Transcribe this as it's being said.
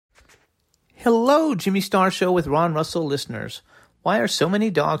Hello, Jimmy Star Show with Ron Russell listeners. Why are so many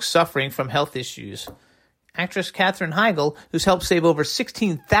dogs suffering from health issues? Actress Katherine Heigl, who's helped save over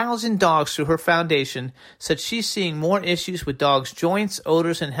 16,000 dogs through her foundation, said she's seeing more issues with dogs' joints,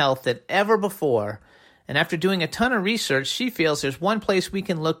 odors, and health than ever before. And after doing a ton of research, she feels there's one place we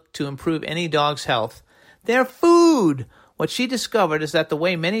can look to improve any dog's health. Their food! What she discovered is that the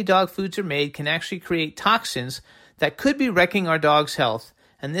way many dog foods are made can actually create toxins that could be wrecking our dog's health.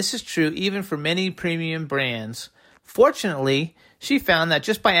 And this is true even for many premium brands. Fortunately, she found that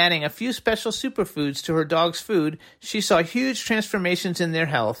just by adding a few special superfoods to her dog's food, she saw huge transformations in their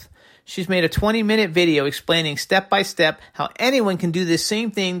health. She's made a 20-minute video explaining step-by-step how anyone can do this same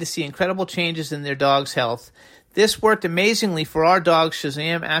thing to see incredible changes in their dog's health. This worked amazingly for our dogs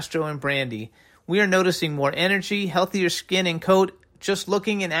Shazam, Astro, and Brandy. We are noticing more energy, healthier skin and coat, just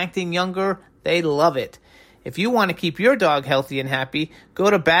looking and acting younger. They love it. If you want to keep your dog healthy and happy, go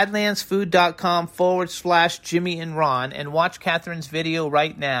to badlandsfood.com/Jimmy and Ron and watch Catherine's video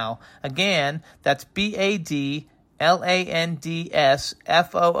right now. Again, that's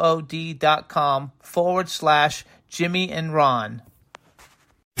badlandsfood.com/Jimmy and Ron.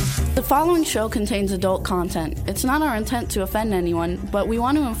 The following show contains adult content. It's not our intent to offend anyone, but we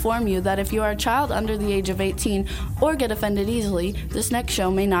want to inform you that if you are a child under the age of 18 or get offended easily, this next show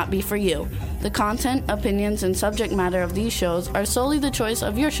may not be for you. The content, opinions, and subject matter of these shows are solely the choice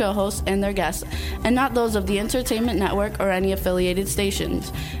of your show hosts and their guests, and not those of the Entertainment Network or any affiliated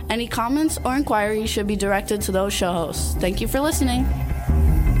stations. Any comments or inquiries should be directed to those show hosts. Thank you for listening.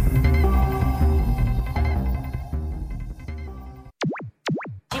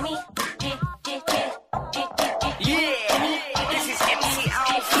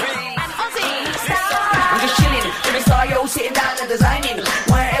 Sitting down and designing,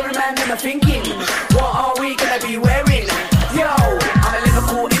 why every man them are thinking, what are we gonna be wearing? Yo, I'm a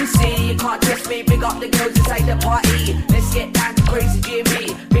Liverpool MC, you can't trust me, big up the girls inside the party. Let's get down to crazy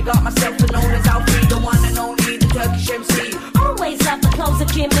Jimmy, big up myself and known as Alfie, the one and only, the Turkish MC. Always love the clothes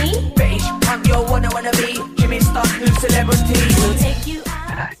of Jimmy. British, I'm your wanna be, Jimmy Star, new celebrity. We'll take you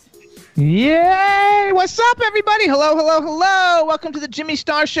out. Yay! What's up, everybody? Hello, hello, hello. Welcome to the Jimmy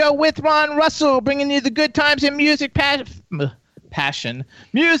Star Show with Ron Russell, bringing you the good times in music, passion,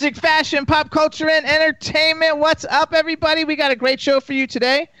 music, fashion, pop culture, and entertainment. What's up, everybody? We got a great show for you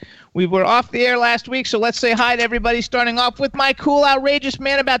today. We were off the air last week, so let's say hi to everybody, starting off with my cool, outrageous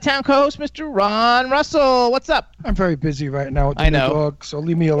man about town co-host, Mr. Ron Russell. What's up? I'm very busy right now with the new dog, so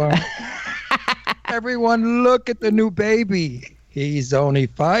leave me alone. Everyone, look at the new baby. He's only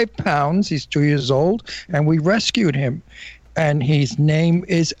 5 pounds. He's 2 years old, and we rescued him. And his name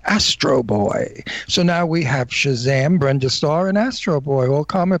is Astro Boy. So now we have Shazam, Brenda Starr, and Astro Boy, all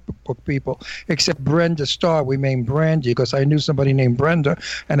comic book people. Except Brenda Starr, we named Brandy because I knew somebody named Brenda,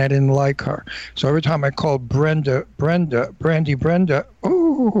 and I didn't like her. So every time I called Brenda,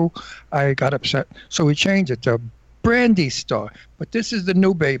 ooh, I got upset. So we changed it to Brandy Star. But this is the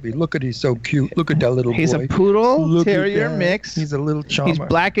new baby. Look at, he's so cute. Look at that little boy. He's a poodle terrier mix. He's a little charmer. He's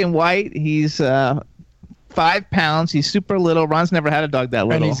black and white. He's 5 pounds. He's super little. Ron's never had a dog that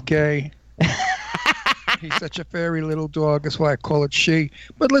little. And he's gay. He's such a fairy little dog. That's why I call it she.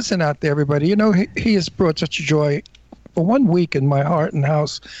 But listen out there, everybody. You know, he has brought such joy for 1 week in my heart and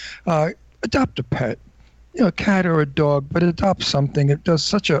house. Adopt a pet. You know, a cat or a dog, but adopt something. It does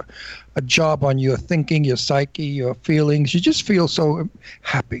such a job on your thinking, your psyche, your feelings. You just feel so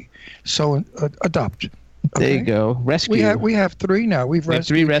happy. So adopt. Okay? There you go. Rescue. We have 3 now. We have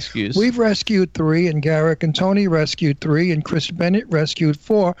 3 rescues. We've rescued 3, and Garrick and Tony rescued 3, and Chris Bennett rescued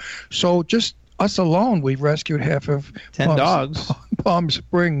 4. So just us alone, we've rescued half of 10 dogs. Palm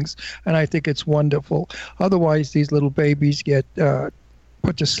Springs, and I think it's wonderful. Otherwise, these little babies get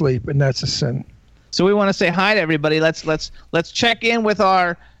put to sleep, and that's a sin. So we want to say hi to everybody. Let's check in with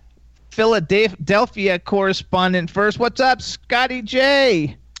our Philadelphia correspondent first. What's up, Scotty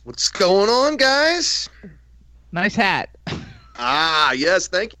J? What's going on, guys? Nice hat. Yes,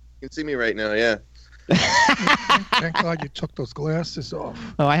 thank you. You can see me right now, yeah. Thank God you took those glasses off.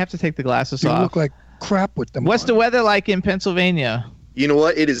 Oh, I have to take the glasses off. You look like crap with them What's on. the weather like in Pennsylvania? You know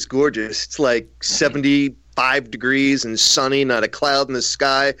what? It is gorgeous. It's like 75 degrees and sunny, not a cloud in the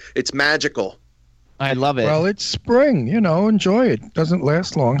sky. It's magical. I love it. Well, it's spring, you know, enjoy it. Doesn't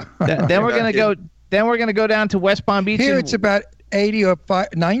last long. Then we're gonna go down to West Palm Beach. Here it's about 80 or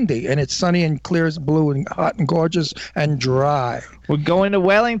 90, and it's sunny and clear as blue and hot and gorgeous and dry. We're going to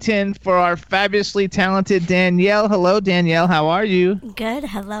Wellington for our fabulously talented Danielle. Hello, Danielle. How are you? Good.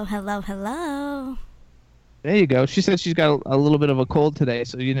 Hello, hello, hello. There you go. She said she's got a little bit of a cold today,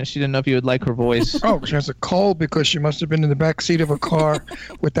 so she didn't know if you would like her voice. Oh, she has a cold because she must have been in the back seat of a car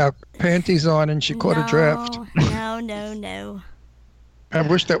without panties on, and she caught a draft. No. I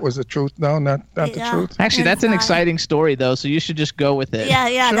wish that was the truth. No, not the truth. Actually, that's an exciting story, though, so you should just go with it.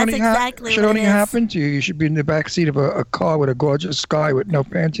 Yeah, that's exactly what should it only is. happen to you. You should be in the back seat of a car with a gorgeous guy with no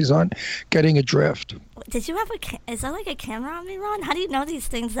panties on, getting a draft. Did you have is that like a camera on me, Ron? How do you know these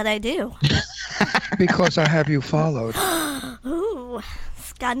things that I do? Because I have you followed. Ooh,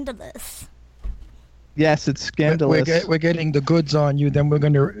 scandalous. Yes, it's scandalous. We're getting the goods on you, then we're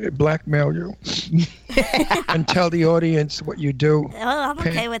going to blackmail you and tell the audience what you do. Oh, I'm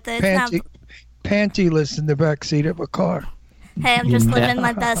okay with it. Pantyless in the back seat of a car. Hey, I'm just living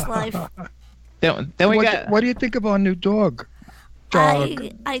my best life. What do you think of our new dog?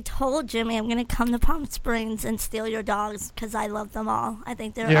 I told Jimmy I'm going to come to Palm Springs and steal your dogs because I love them all. I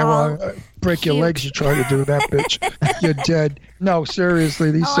think they're all break cute. your legs, you try to do that, bitch. You're dead. No,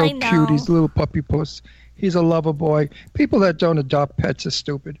 seriously, he's so cute. He's a little puppy puss. He's a lover boy. People that don't adopt pets are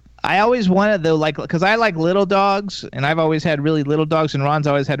stupid. I always wanted because I like little dogs, and I've always had really little dogs, and Ron's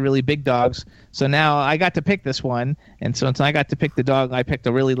always had really big dogs. So now I got to pick this one, and so since I got to pick the dog, I picked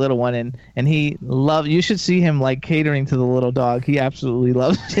a really little one, and he loved. You should see him like catering to the little dog. He absolutely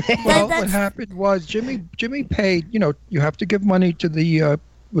loves it. Well, what happened was Jimmy paid. You have to give money to the.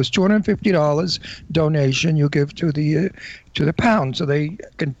 It was $250 donation you give to the pound so they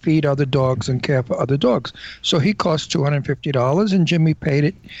can feed other dogs and care for other dogs. So he cost $250 and Jimmy paid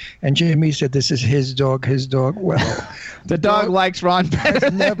it. And Jimmy said, "This is his dog, his dog." Well, the dog likes Ron better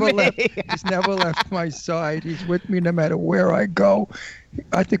than me. He's never left my side. He's with me no matter where I go.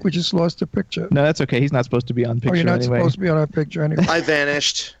 I think we just lost a picture. No, that's okay. He's not supposed to be on picture. Oh, you're not anyway. supposed to be on our picture anyway. I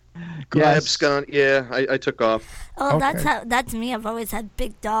vanished. Yes. Gone. Yeah, I took off. Oh, Okay. that's me. I've always had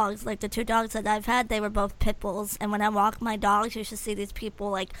big dogs. Like the two dogs that I've had, they were both pit bulls. And when I walk my dogs, you should see these people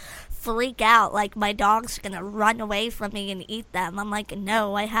like freak out. Like my dog's gonna run away from me and eat them. I'm like,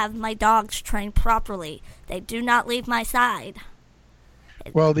 no, I have my dogs trained properly. They do not leave my side.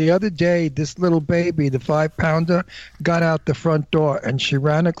 Well, the other day, this little baby, the 5-pounder, got out the front door, and she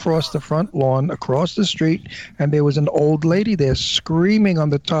ran across the front lawn, across the street, and there was an old lady there screaming on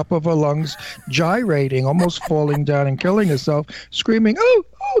the top of her lungs, gyrating, almost falling down and killing herself, screaming, oh,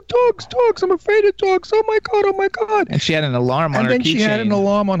 dogs, I'm afraid of dogs, oh my God. And she had an alarm on her keychain. And then she had an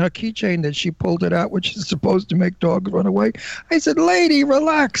alarm on her keychain that she pulled it out, which is supposed to make dogs run away. I said, lady,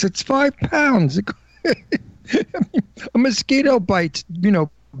 relax, it's 5 pounds. A mosquito bites,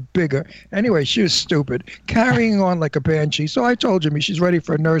 bigger. Anyway, she was stupid, carrying on like a banshee. So I told Jimmy she's ready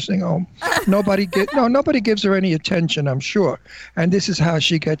for a nursing home. Nobody gives her any attention, I'm sure. And this is how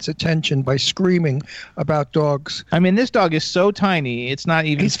she gets attention, by screaming about dogs. I mean, this dog is so tiny. It's not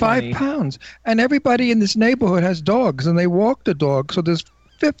even. He's 5 pounds, and everybody in this neighborhood has dogs, and they walk the dog. So there's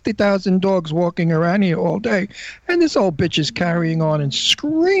 50,000 dogs walking around here all day, and this old bitch is carrying on and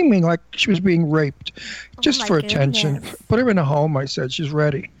screaming like she was being raped, just for attention. Put her in a home, I said. She's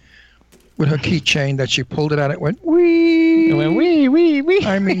ready. With her keychain that she pulled it out, it went wee. It went wee, wee, wee.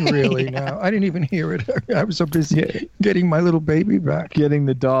 I mean, really now. I didn't even hear it. I was so busy getting my little baby back. Getting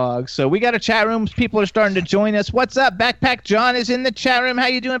the dog. So we got a chat room. People are starting to join us. What's up? Backpack John is in the chat room. How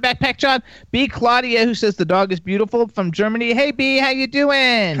you doing, Backpack John? B. Claudia, who says the dog is beautiful, from Germany. Hey, B, how you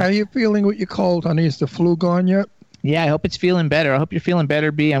doing? How you feeling with your cold, honey? Is the flu gone yet? Yeah, I hope it's feeling better. I hope you're feeling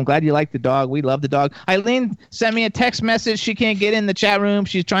better, B. I'm glad you like the dog. We love the dog. Eileen sent me a text message. She can't get in the chat room.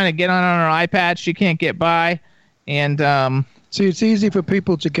 She's trying to get on her iPad. She can't get by. And see, it's easy for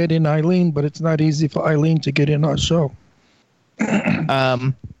people to get in Eileen, but it's not easy for Eileen to get in our show.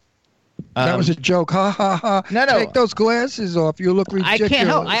 That was a joke. Ha, ha, ha. No. Take those glasses off. You look ridiculous. I can't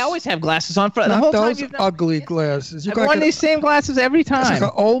help. I always have glasses on. The Not whole those time ugly glasses. I've worn these same glasses every time. It's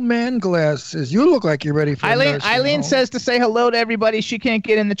like old man glasses. You look like you're ready for Eileen says to say hello to everybody. She can't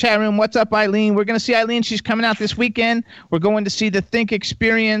get in the chat room. What's up, Eileen? We're going to see Eileen. She's coming out this weekend. We're going to see the Think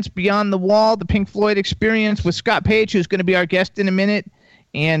Experience Beyond the Wall, the Pink Floyd Experience with Scott Page, who's going to be our guest in a minute.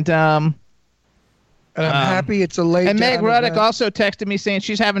 And I'm happy it's a late. And Meg Ruddock also texted me saying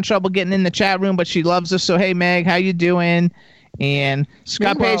she's having trouble getting in the chat room, but she loves us. So hey, Meg, how you doing? And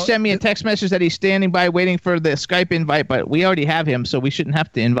Scott Page sent me a text message that he's standing by waiting for the Skype invite, but we already have him, so we shouldn't have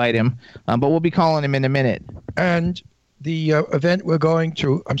to invite him. But we'll be calling him in a minute. And the event we're going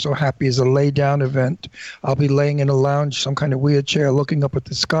to, I'm so happy, is a lay-down event. I'll be laying in a lounge, some kind of weird chair, looking up at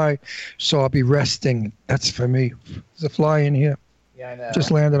the sky, so I'll be resting. That's for me. There's a fly in here. Yeah, I know. Just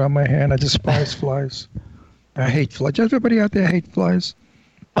landed on my hand. I despise flies. I hate flies. Does everybody out there hate flies?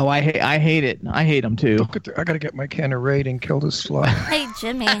 Oh, I hate it. I hate them too. I got to get my can of Raid and kill this fly. Hey,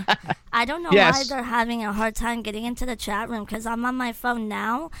 Jimmy, I I don't know Yes. why they're having a hard time getting into the chat room, because I'm on my phone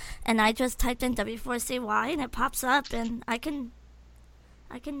now, and I just typed in W4CY, and it pops up, and I can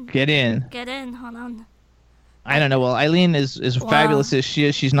Get in. get in. Hold on. I don't know. Well, Eileen is fabulous as she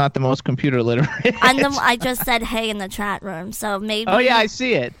is. She's not the most computer literate. I just said hey in the chat room, so maybe. Oh, yeah, I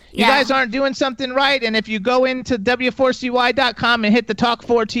see it. You Yeah. guys aren't doing something right, and if you go into W4CY.com and hit the Talk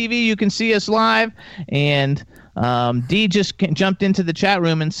 4 TV, you can see us live, and Dee just jumped into the chat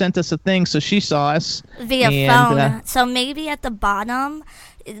room and sent us a thing, so she saw us. Via and, phone. So maybe at the bottom,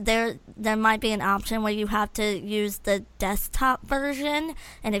 there might be an option where you have to use the desktop version,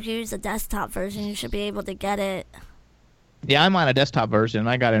 and if you use the desktop version, you should be able to get it. Yeah, I'm on a desktop version.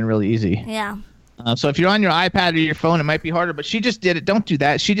 I got in really easy. Yeah. So if you're on your iPad or your phone, it might be harder, but she just did it. Don't do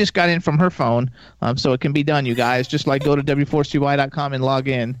that. She just got in from her phone, so it can be done, you guys. Just like go to W4CY.com and log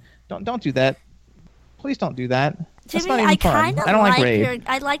in. Don't do that. Please don't do that. That's Jimmy, not even fun. I don't like raid.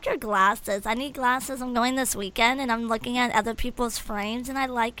 I like your glasses. I need glasses. I'm going this weekend, and I'm looking at other people's frames, and I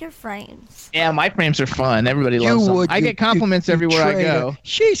like your frames. Yeah, my frames are fun. Everybody loves them. I get compliments everywhere I go.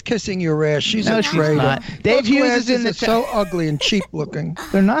 She's kissing your ass. She's No, a she's traitor. not. Dave Those Hughes is in glasses the are so ugly and cheap looking.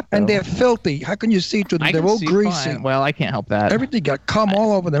 They're not, though. And they're filthy. How can you see through them? I They're can all see greasy. fine. Well, I can't help that. Everything got cum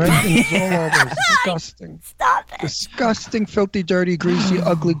all over them. Everything's all over. It's disgusting. Stop it. Disgusting, filthy, dirty, greasy,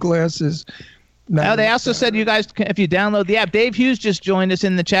 ugly glasses. Oh, they also said you guys, if you download the app, Dave Hughes just joined us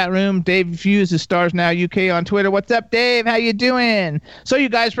in the chat room. Dave Hughes is Stars Now UK on Twitter. What's up, Dave? How you doing? So you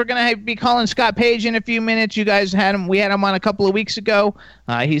guys, we're gonna be calling Scott Page in a few minutes. You guys had him. We had him on a couple of weeks ago.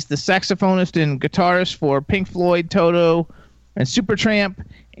 He's the saxophonist and guitarist for Pink Floyd, Toto, and Supertramp.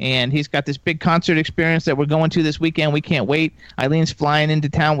 And he's got this big concert experience that we're going to this weekend. We can't wait. Eileen's flying into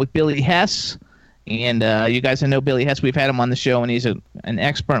town with Billy Hess. And you guys know Billy Hess. We've had him on the show, and he's an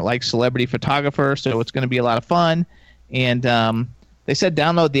expert, like, celebrity photographer, so it's going to be a lot of fun. And they said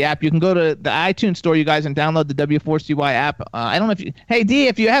download the app. You can go to the iTunes store, you guys, and download the W4CY app. I don't know if you – hey, Dee,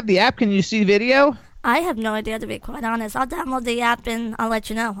 if you have the app, can you see video? I have no idea, to be quite honest. I'll download the app, and I'll let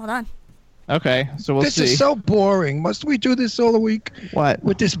you know. Hold on. Okay, so we'll see. This is so boring. Must we do this all the week? What?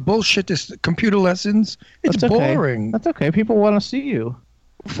 With this bullshit, this computer lessons? It's That's okay. boring. That's okay. People want to see you.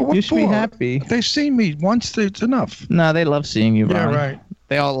 For what You should be for? happy. They've seen me once. It's enough. No, they love seeing you, Yeah, Ron. right.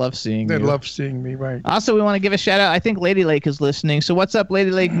 They all love seeing They you. love seeing me, right. Also, we want to give a shout out. I think Lady Lake is listening. So what's up,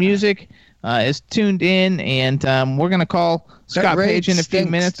 Lady Lake Music is tuned in, and we're going to call Scott Page in a few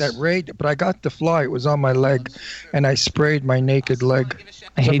minutes. That raid, but I got the fly. It was on my leg, and I sprayed my naked leg.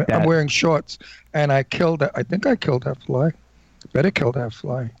 I hate that. I'm wearing shorts, and I killed that. I think I killed that fly. Better kill that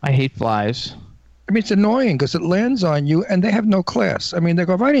fly. I hate flies. I mean, it's annoying because it lands on you, and they have no class. I mean, they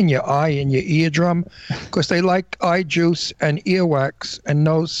go right in your eye and your eardrum because they like eye juice and earwax and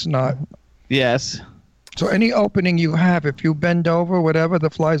nose snot. Yes. So any opening you have, if you bend over, whatever, the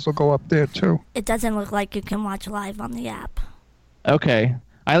flies will go up there too. It doesn't look like you can watch live on the app. Okay.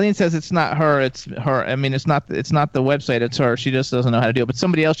 Eileen says it's not her. It's her. I mean, it's not the website. It's her. She just doesn't know how to do it. But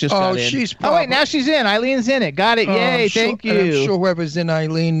somebody else just got in. She's Oh, wait, now she's in. Eileen's in it. Got it. Yay, thank you. I'm sure whoever's in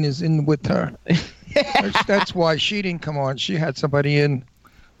Eileen is in with her. That's why she didn't come on. She had somebody in,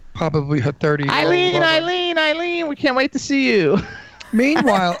 probably her 30-year-old Eileen, we can't wait to see you.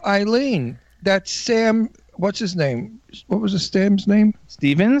 Meanwhile, Eileen, that Sam, what's his name? What was Sam's name?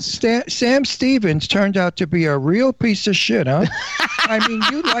 Stevens? Sam Stevens turned out to be a real piece of shit, huh? I mean,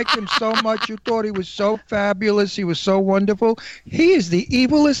 you liked him so much. You thought he was so fabulous. He was so wonderful. He is the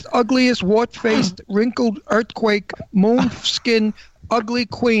evilest, ugliest, wart-faced, wrinkled, earthquake, moon-skin, ugly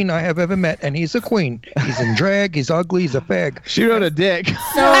queen I have ever met, and he's a queen. He's in drag, he's ugly, he's a fag. She wrote a dick.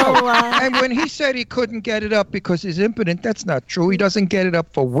 So, And when he said he couldn't get it up because he's impotent, that's not true. He doesn't get it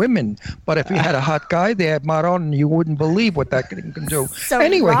up for women. But if he had a hot guy there, Maron, you wouldn't believe what that can do. So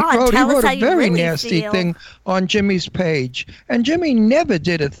anyway, Ron, he wrote how a you very really nasty feel. thing on Jimmy's page, and Jimmy never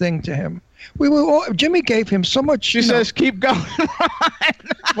did a thing to him. Jimmy gave him so much. She says, keep going, Ron.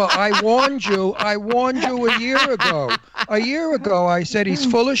 Well, I warned you a year ago. A year ago, I said he's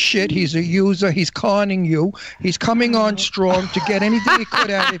full of shit. He's a user. He's conning you. He's coming on strong to get anything he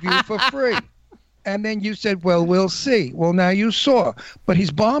could out of you for free. And then you said, well, we'll see. Well, now you saw. But he's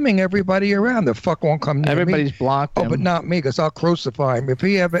bombing everybody around. The fuck won't come near Everybody's me. blocked him. Oh, but not me, because I'll crucify him. If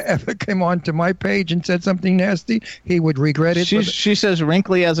he ever came onto my page and said something nasty, he would regret it. She says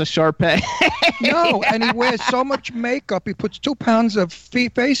wrinkly as a Shar-Pei. No, and he wears so much makeup. He puts 2 pounds of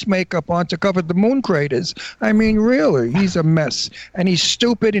face makeup on to cover the moon craters. I mean, really, he's a mess. And he's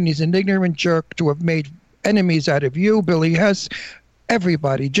stupid, and he's an ignorant jerk to have made enemies out of you, Billy Hess,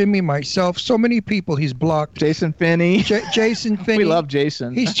 everybody. Jimmy, myself, so many people he's blocked. Jason Finney. Jason Finney. We love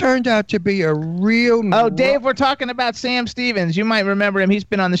Jason. He's turned out to be a real... Oh, Dave, we're talking about Sam Stevens. You might remember him. He's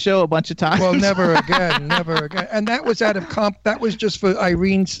been on the show a bunch of times. Well, never again. Never again. And that was out of that was just for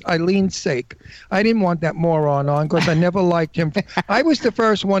Eileen's sake. I didn't want that moron on because I never liked him. I was the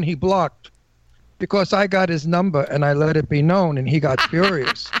first one he blocked because I got his number and I let it be known, and he got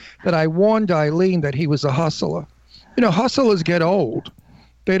furious that I warned Eileen that he was a hustler. You know, hustlers get old.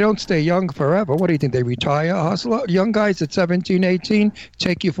 They don't stay young forever. What do you think? They retire, hustler? Young guys at 17, 18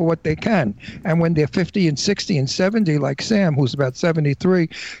 take you for what they can. And when they're 50 and 60 and 70, like Sam, who's about 73,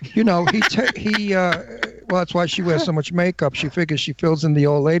 you know, well, that's why she wears so much makeup. She figures she fills in the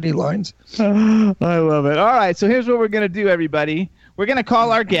old lady lines. I love it. All right, so here's what we're going to do, everybody. We're going to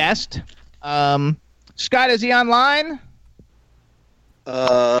call our guest. Scott, is he online?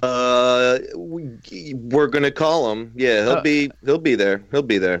 We're gonna call him. Yeah, he'll be there. He'll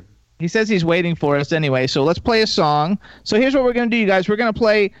be there. He says he's waiting for us anyway, so let's play a song. So here's what we're gonna do, you guys. We're gonna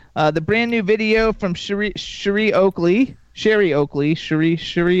play the brand new video from Sherry Oakley. Sherry Oakley.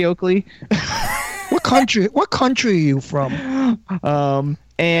 What country are you from?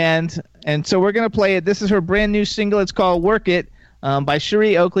 And so we're gonna play it. This is her brand new single. It's called "Work It" by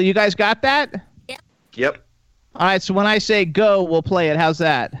Sherry Oakley. You guys got that? Yep. All right, so when I say go, we'll play it. How's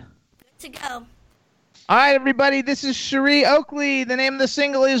that? Good to go. All right, everybody, this is Sherry Oakley. The name of the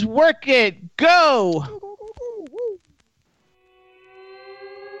single is Work It. Go!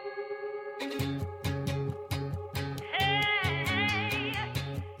 Hey,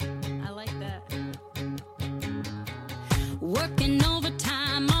 I like that. Working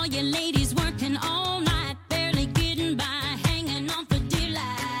overtime, all you ladies working all night, barely getting by, hanging on for dear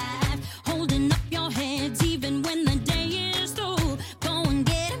life, holding up your heads even when the day is through. Go and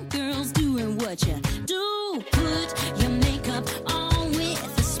get 'em, girls, doing what you do. Put your makeup on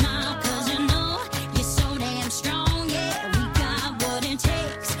with a smile, 'cause you know you're so damn strong. Yeah, we got what it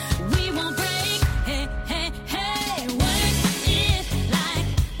takes. We won't break. Hey, hey, hey. Work it like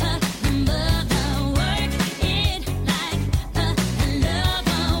a mother. Work it like a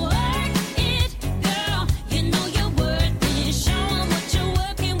lover. Work it, girl. You know you're worth it. Show 'em what you're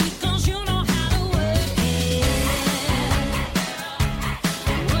working with, 'cause you know how to work it.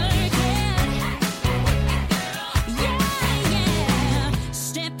 Work it. Yeah, yeah.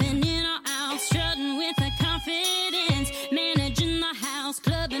 Stepping in or out, strutting with a confidence. Managing the house,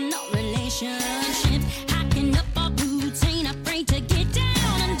 clubbing, no relationships. Hacking up our boots, ain't afraid to get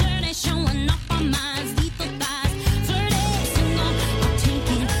down and dirty. Showing off our minds, lethal thighs. Flirty, single, or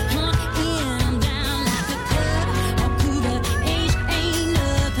taking her in down like a club or Cuba. Age ain't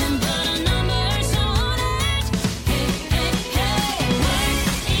nothing but a number on it. Hey, hey, hey. Work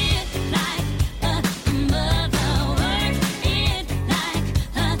it like a mother. Work it like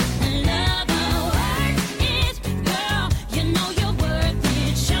a lover. Work it, girl. You know you're worth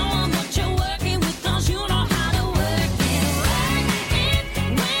it. Show 'em what you're working with, 'cause you know how to work it. Work it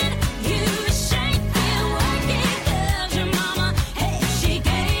when you shake it. Work it 'cause your mama, hey, she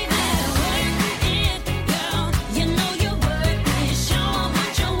gave it. Work it, girl. You know you're worth it. Show 'em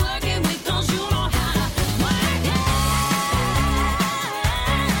what you're working with, 'cause you know how to work it.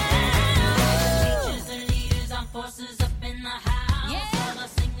 Teachers and leaders, armed forces up in the house. All the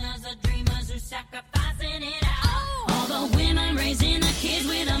singers are dreamers who sacrificing it out. All the women raising the kids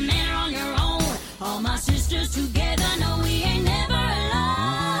with a man or on your own. All my sisters together know we ain't never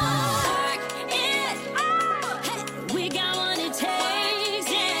alone. Work it. Hey, we got what it takes,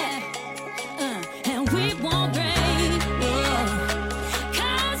 yeah. And we won't break, yeah.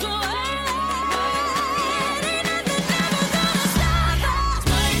 'Cause we're ain't nothing ever gonna stop us.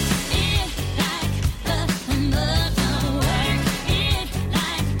 Work it like a mother. Work it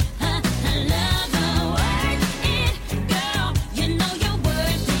like a lover. Work it, girl. You know you're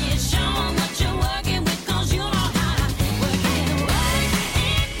worth it. Show 'em what you're working with, 'cause you know how to work it. Work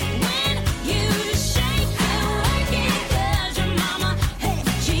it when you shake it. Work it 'cause your mama, hey,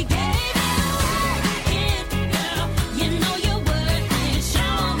 she gave it. Work it, girl. You know you're worth it.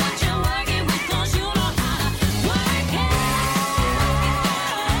 Show 'em what you're working with, 'cause you know how to work it.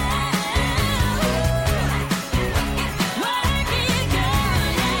 Work it, girl.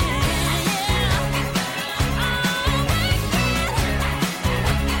 Yeah,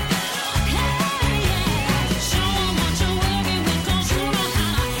 yeah. Show 'em what you're working with, 'cause you know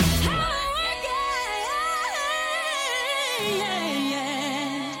how to work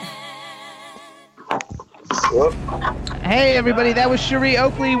it. Hey, everybody, that was Sherry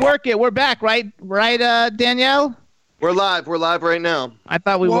Oakley. Work It. We're back, right, Danielle? We're live right now. I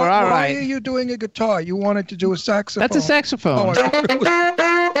thought we were all Why right. are you doing a guitar? You wanted to do a saxophone. That's a saxophone. Oh, I thought it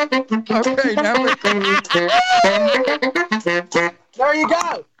was... Okay, now There you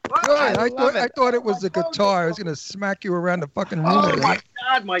go. good. I thought it was the guitar. I was gonna smack you around the fucking room. Oh my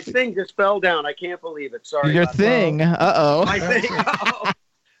God, my thing just fell down. I can't believe it. Sorry. Your about thing. that. Uh-oh. My thing. Uh-oh.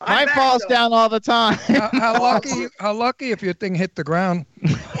 I'm Mine back, falls though. down all the time. How lucky if your thing hit the ground.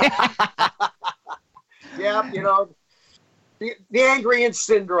 Yeah, you know, the angry inch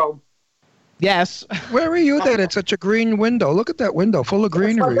syndrome. Yes. Where are you that it's such a green window? Look at that window full of That's my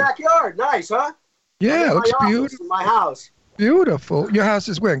greenery. backyard. Nice, huh? Yeah, it I'm in looks my office, beautiful. in my house. Beautiful. Your house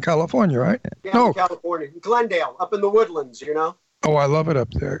is where? In California, right? Yeah, No. in California. Glendale, up in the woodlands, you know? Oh, I love it up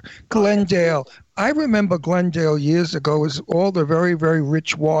there. Glendale. I remember Glendale years ago. Was all the very, very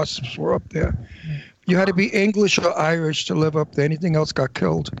rich wasps were up there. You had to be English or Irish to live up there. Anything else got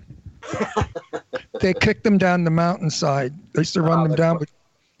killed. They kicked them down the mountainside. They used to run them down, but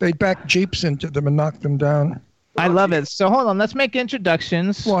they'd back jeeps into them and knock them down. I love it. So hold on. Let's make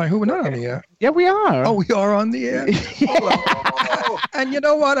introductions. Why? Who? We're not on the air. Yeah, we are. Oh, we are on the air. And you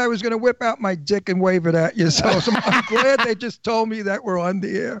know what? I was going to whip out my dick and wave it at you. So I'm glad they just told me that we're on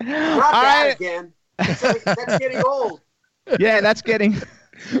the air. Not All that right. again. That's getting old. Yeah, that's getting...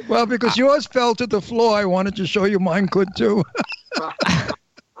 Well, because yours fell to the floor, I wanted to show you mine could too.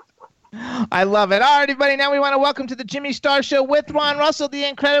 I love it. All right, everybody. Now we want to welcome to the Jimmy Star Show with Ron Russell, the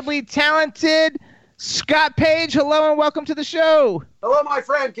incredibly talented Scott Page. Hello and welcome to the show. Hello, my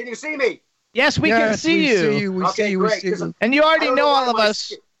friend. Can you see me? Yes, we can see you. We Okay, see you. We great, see 'cause you. And you I already don't know why all of my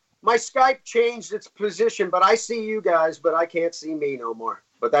us. My Skype changed its position, but I see you guys, but I can't see me no more.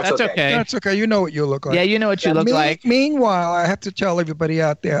 But that's okay. That's okay. You know what you look like. Yeah, you know what you look like. Meanwhile, I have to tell everybody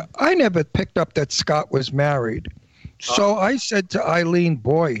out there, I never picked up that Scott was married. So I said to Eileen,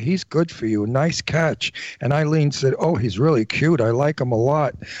 boy, he's good for you. Nice catch. And Eileen said, oh, he's really cute. I like him a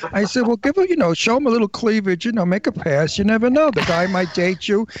lot. I said, well, give him, show him a little cleavage, make a pass. You never know. The guy might date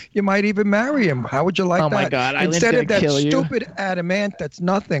you. You might even marry him. How would you like that? Oh, my God. Eileen's Instead of gonna that kill you. stupid adamant that's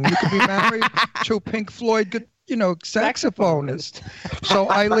nothing, you could be married to Pink Floyd, saxophonist. So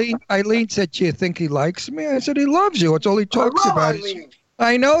Eileen said, do you think he likes me? I said, he loves you. It's all he talks I love about. Eileen.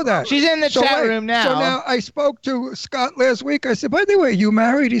 I know that. She's in the chat room now. So now I spoke to Scott last week. I said, by the way, you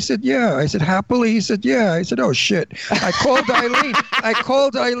married? He said, yeah. I said, happily? He said, yeah. I said, oh, shit. I called Eileen. I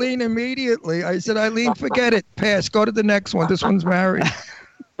called Eileen immediately. I said, Eileen, forget it. Pass. Go to the next one. This one's married.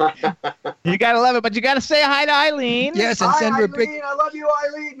 You got to love it, but you got to say hi to Eileen. Yes, and Hi, send her a Eileen. big I love you,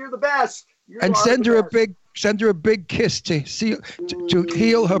 Eileen. You're the best. and send her a big kiss to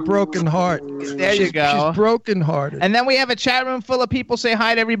heal her broken heart. There you go. She's brokenhearted. And then we have a chat room full of people. Say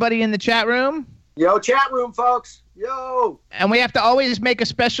hi to everybody in the chat room. Yo, chat room, folks. Yo. And we have to always make a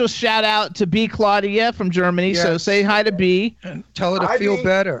special shout out to B. Claudia from Germany. So Yes. say hi to B. And tell her to Hi, feel B.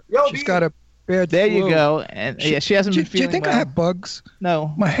 better. Yo, She's B. got a bad There flu. you go. And she hasn't been Do feeling you think well. I have bugs?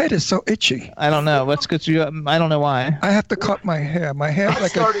 No, My head is so itchy. I don't know. Let's get you. I don't know why. I have to cut my hair. My hair's I've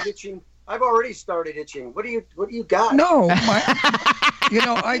like a started itching. I've already started itching. What do you got? no.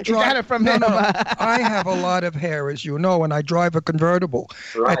 I drive. got it from no, him. no. I have a lot of hair, as you know, and I drive a convertible.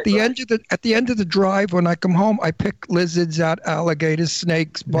 Right, At the end of the drive, when I come home, I pick lizards out, alligators,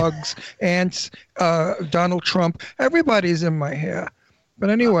 snakes, bugs, ants, Donald Trump. Everybody's in my hair. But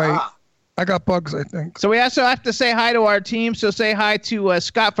anyway, I got bugs, I think. So we also have to say hi to our team. So say hi to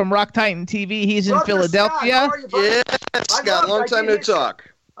Scott from Rock Titan TV. He's in Brother Philadelphia. Scott, how are you, buddy? Yeah, Scott, long time no talk.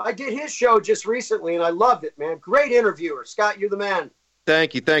 I did his show just recently, and I loved it, man. Great interviewer. Scott, you're the man.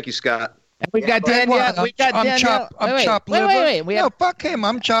 Thank you, Scott. And we've got Yeah, Danielle. We've got Danielle. I'm chopped liver. Wait. We have, No, fuck him.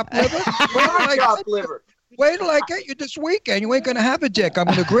 I'm chopped liver. You're chopped liver. Wait till I get you this weekend. You ain't going to have a dick. I'm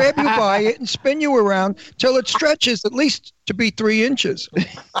going to grab you by it and spin you around till it stretches at least to be 3 inches.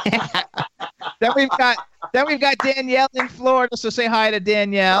 then we've got Danielle in Florida. So say hi to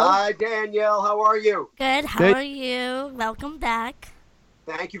Danielle. Hi, Danielle. How are you? Good. How Good. are you? Welcome back.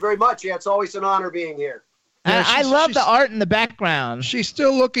 Thank you very much. Yeah, it's always an honor being here. And Yeah, I love the art in the background. She's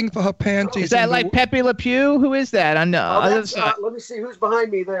still looking for her panties. Is that in the- like Pepe Le Pew? Who is that? I know. Oh, that's, let me see who's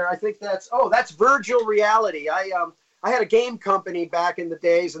behind me there. I think that's Virtual Reality. I had a game company back in the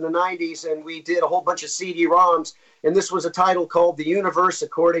days in the 90s, and we did a whole bunch of CD-ROMs, and this was a title called The Universe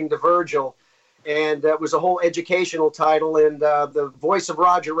According to Virgil, and it was a whole educational title, and the voice of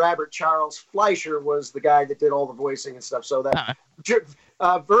Roger Rabbit, Charles Fleischer, was the guy that did all the voicing and stuff. So that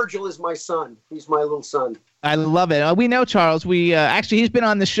Virgil is my son. He's my little son. I love it. We know Charles. We actually he's been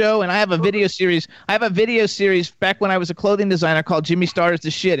on the show, and I have a video series. Back when I was a clothing designer called Jimmy Star is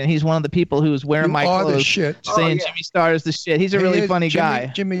the shit, and he's one of the people who's wearing You my are the clothes, shit. saying yeah. Jimmy Star is the shit. He's a really funny guy.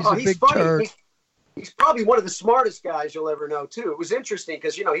 Jimmy's Oh, a he's big funny. turd. He's probably one of the smartest guys you'll ever know, too. It was interesting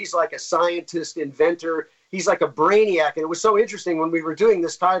because, he's like a scientist, inventor. He's like a brainiac. And it was so interesting when we were doing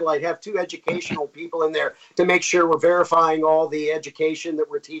this title, I'd have two educational people in there to make sure we're verifying all the education that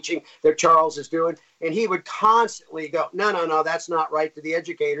we're teaching that Charles is doing. And he would constantly go, no, that's not right to the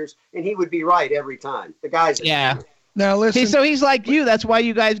educators. And he would be right every time. The guy's Now listen. So he's like you. That's why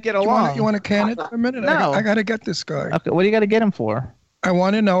you guys get along. You want to can it for a minute? No. I got to get this guy. Okay, what do you got to get him for? I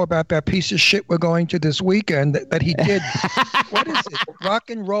want to know about that piece of shit we're going to this weekend that he did. What is it? Rock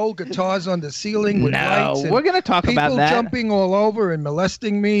and roll guitars on the ceiling with lights. We're going to talk about that. People jumping all over and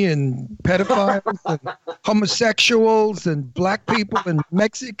molesting me and pedophiles and homosexuals and black people and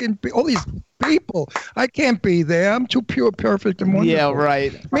Mexican people. All these people. I can't be there. I'm too pure, perfect, and wonderful. Yeah,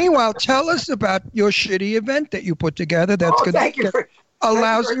 right. Meanwhile, tell us about your shitty event that you put together that's going to get a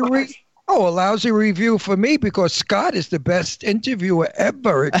lousy review for me because Scott is the best interviewer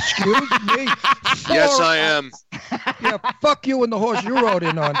ever. Excuse me. Yes, I am. Yeah, fuck you and the horse you rode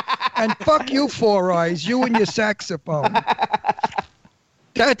in on. And fuck you, Four Eyes, you and your saxophone.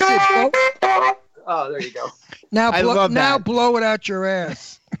 That's it, folks. Oh, there you go. Now blow it out your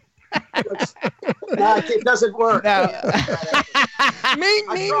ass. No, it doesn't work.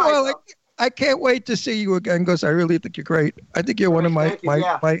 Meanwhile, I can't wait to see you again because I really think you're great. I think you're one of my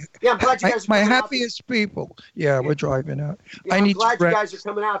happiest people. Yeah, we're driving out. Yeah, I'm glad you guys are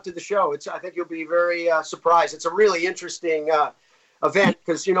coming out to the show. I think you'll be very surprised. It's a really interesting event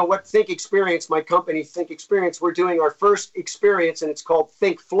because what Think Experience, my company Think Experience, we're doing our first experience and it's called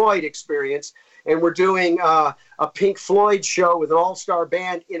Think Floyd Experience. And we're doing a Pink Floyd show with an all-star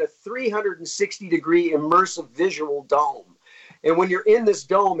band in a 360-degree immersive visual dome. And when you're in this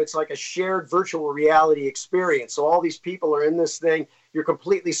dome, it's like a shared virtual reality experience. So all these people are in this thing. You're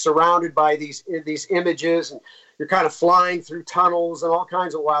completely surrounded by these images, and you're kind of flying through tunnels and all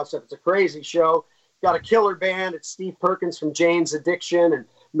kinds of wild stuff. It's a crazy show. Got a killer band. It's Steve Perkins from Jane's Addiction, and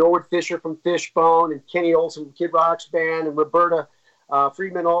Norwood Fisher from Fishbone, and Kenny Olson from Kid Rock's band, and Roberta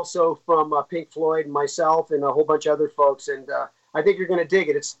Friedman also from Pink Floyd, and myself, and a whole bunch of other folks. And I think you're going to dig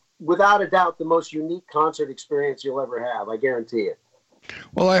it. It's without a doubt the most unique concert experience you'll ever have. I guarantee it.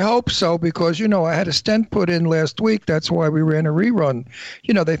 Well, I hope so because, I had a stent put in last week. That's why we ran a rerun.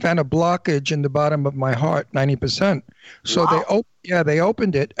 They found a blockage in the bottom of my heart, 90%. So wow. they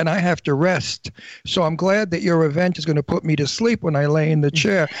opened it and I have to rest. So I'm glad that your event is going to put me to sleep when I lay in the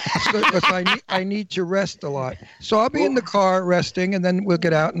chair because I need to rest a lot. So I'll be in the car resting and then we'll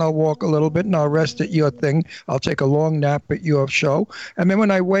get out and I'll walk a little bit and I'll rest at your thing. I'll take a long nap at your show. And then when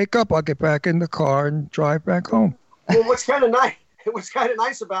I wake up, I'll get back in the car and drive back home. Well, what's kind of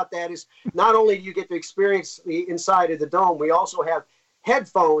nice about that is not only do you get to experience the inside of the dome, we also have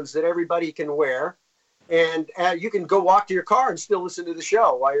headphones that everybody can wear. And you can go walk to your car and still listen to the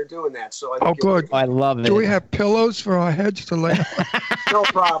show while you're doing that. So I think good. I love it. Do we have pillows for our heads to lay on? No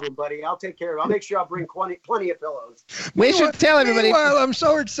problem, buddy. I'll take care of it. I'll make sure I'll bring plenty of pillows. We should tell everybody. Well, I'm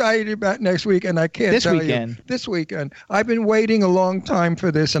so excited about next week, and I can't tell you. This weekend. I've been waiting a long time for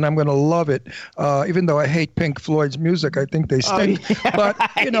this, and I'm going to love it. Even though I hate Pink Floyd's music, I think they stink. Oh, yeah, but,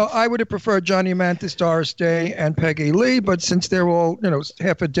 right. I would have preferred Johnny Mathis, Doris Day, and Peggy Lee. But since they're all,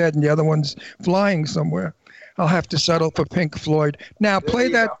 half are dead and the other one's flying somewhere, I'll have to settle for Pink Floyd. Now, play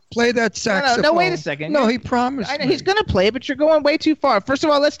that saxophone. No, wait a second. No, he promised me. He's going to play it, but you're going way too far. First of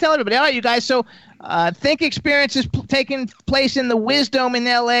all, let's tell everybody. All right, you guys, so Think Experience is taking place in the Wisdom in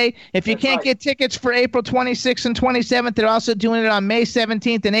L.A. If you can't get tickets for April 26th and 27th, they're also doing it on May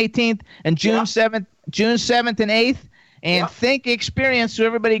 17th and 18th and June 7th and 8th. And Think Experience, so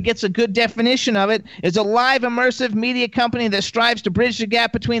everybody gets a good definition of it, is a live immersive media company that strives to bridge the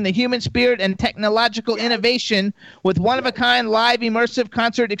gap between the human spirit and technological innovation with one-of-a-kind live immersive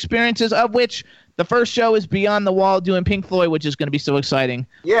concert experiences, of which the first show is Beyond the Wall doing Pink Floyd, which is going to be so exciting.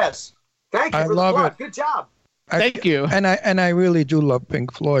 Yes. Thank you for the plug. Good job. Thank you. And I really do love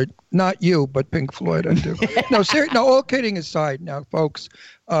Pink Floyd. Not you, but Pink Floyd, I do. No, all kidding aside now, folks.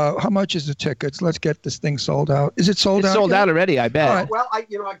 How much is the tickets? Let's get this thing sold out. Is it sold out? It's sold out already, I bet. Right. Well,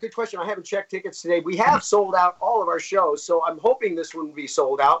 a good question. I haven't checked tickets today. We have sold out all of our shows, so I'm hoping this one will be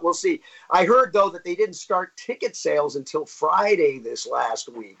sold out. We'll see. I heard, though, that they didn't start ticket sales until Friday this last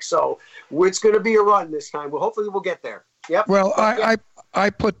week, so it's going to be a run this time. Well, hopefully we'll get there. Yep. Well, I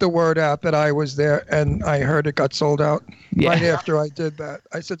put the word out that I was there, and I heard it got sold out right after I did that.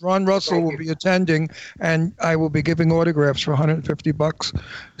 I said, Ron Russell will be attending, and I will be giving autographs for $150.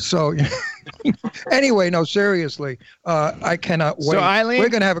 So, anyway, no, seriously, I cannot wait. So, Eileen? We're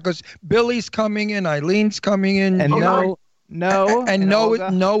going to have it because Billy's coming in, Eileen's coming in. And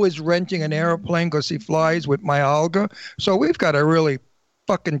Noah is renting an airplane because he flies with myalga. So we've got a really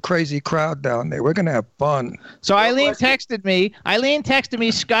fucking crazy crowd down there. We're gonna have fun. So Eileen texted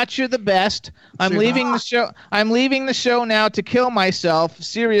me, Scott, you're the best. I'm leaving the show. I'm leaving the show now to kill myself,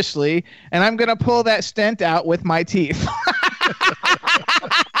 seriously, and I'm gonna pull that stent out with my teeth.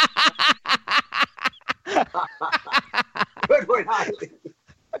 Good one,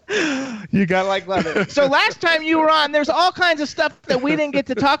 Eileen. You gotta love it. So last time you were on, there's all kinds of stuff that we didn't get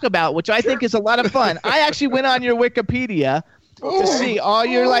to talk about, which I think is a lot of fun. I actually went on your Wikipedia to see all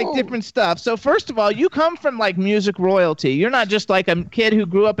your different stuff. So first of all, you come from music royalty. You're not just like a kid who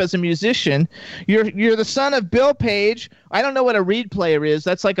grew up as a musician. You're the son of Bill Page. I don't know what a reed player is.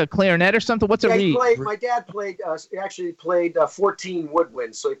 That's like a clarinet or something. What's a reed? My dad played 14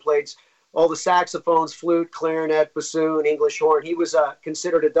 woodwinds. So he played all the saxophones, flute, clarinet, bassoon, English horn. He was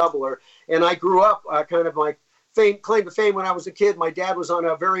considered a doubler. And I grew up kind of my claim to fame when I was a kid. My dad was on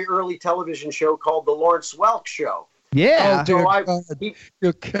a very early television show called The Lawrence Welk Show. Yeah.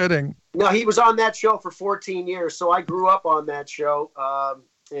 You're kidding. No, he was on that show for 14 years. So I grew up on that show.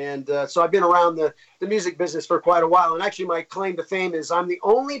 So I've been around the music business for quite a while. And actually my claim to fame is I'm the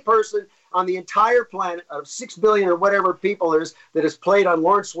only person on the entire planet of 6 billion or whatever people there is that has played on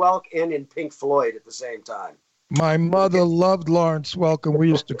Lawrence Welk and in Pink Floyd at the same time. My mother loved Lawrence Welk, and we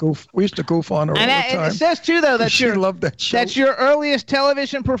used to goof on her all the time. It says too, though, that she loved that show. That's your earliest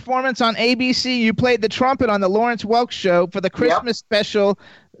television performance on ABC. You played the trumpet on the Lawrence Welk show for the Christmas special,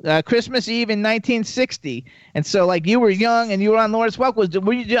 Christmas Eve in 1960. And so, you were young and you were on Lawrence Welk.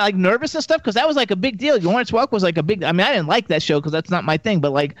 Were you nervous and stuff? Because that was a big deal. Lawrence Welk was a big. I mean, I didn't like that show because that's not my thing.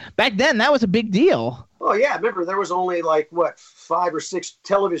 But back then, that was a big deal. Oh yeah, remember there was only 5 or 6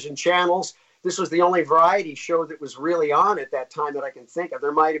 television channels. This was the only variety show that was really on at that time that I can think of.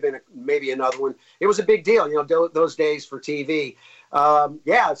 There might have been maybe another one. It was a big deal, those days for TV. So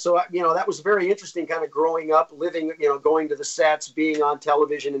that was very interesting kind of growing up, living, going to the sets, being on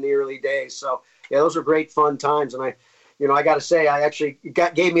television in the early days. So, yeah, those were great fun times. And I got to say, I actually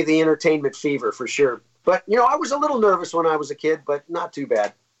gave me the entertainment fever for sure. But, I was a little nervous when I was a kid, but not too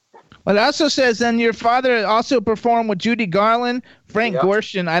bad. Well, it also says then your father also performed with Judy Garland, Frank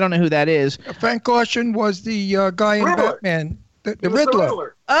Gorshin. I don't know who that is. Frank Gorshin was the guy in Riddler. Batman, the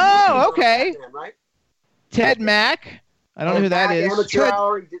Riddler. Oh, okay. Batman, right? Ted Mack. I don't know who that is.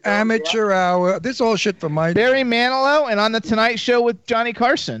 Amateur Hour. This is all shit from my Barry Manilow, and on the Tonight Show with Johnny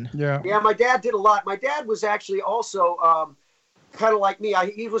Carson. Yeah. Yeah, my dad did a lot. My dad was actually also kind of like me.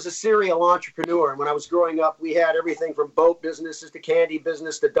 He was a serial entrepreneur. And when I was growing up, we had everything from boat businesses to candy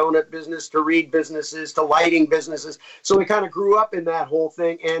business to donut business to reed businesses to lighting businesses. So we kind of grew up in that whole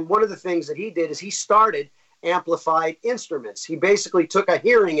thing. And one of the things that he did is he started amplified instruments. He basically took a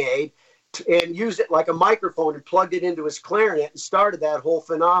hearing aid and used it like a microphone and plugged it into his clarinet and started that whole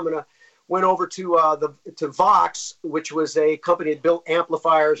phenomena. Went over to Vox, which was a company that built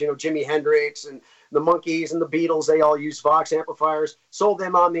amplifiers, Jimi Hendrix and the Monkees and the Beatles, they all used Vox amplifiers, sold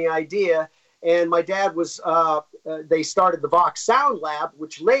them on the idea. And my dad they started the Vox Sound Lab,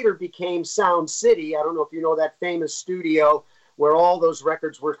 which later became Sound City. I don't know if you know that famous studio where all those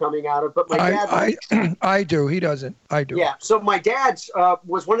records were coming out of. But my dad... I do. He doesn't. I do. Yeah. So my dad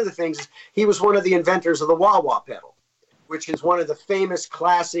was one of the things, he was one of the inventors of the wah-wah pedal, which is one of the famous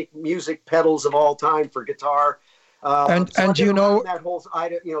classic music pedals of all time for guitar. And that whole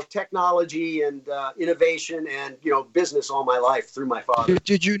technology and innovation and business all my life through my father.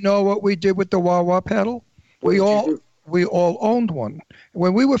 Did you know what we did with the wah-wah pedal? We all owned one.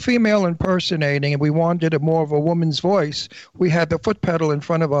 When we were female impersonating and we wanted more of a woman's voice, we had the foot pedal in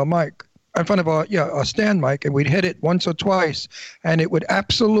front of our mic, in front of our stand mic, and we'd hit it once or twice, and it would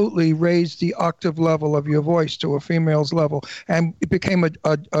absolutely raise the octave level of your voice to a female's level, and it became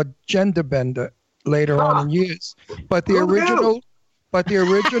a gender bender later on in years. But the original,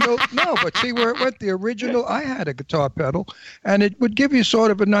 no, but see where it went. The original, I had a guitar pedal, and it would give you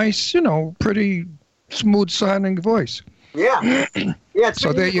sort of a nice, pretty smooth sounding voice. Yeah. Yeah.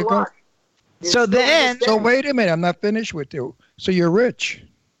 So there you go. So wait a minute, I'm not finished with you. So you're rich.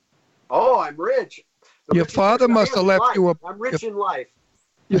 Oh, I'm rich. Your father must have left you I'm rich in life.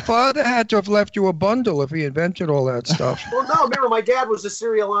 Your father had to have left you a bundle if he invented all that stuff. Well, no, remember, my dad was a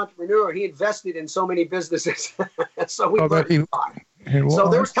serial entrepreneur. He invested in so many businesses. So we learned a lot. So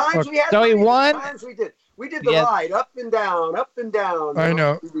there was times we had. So he won. Times we did. We did the ride up and down, up and down. I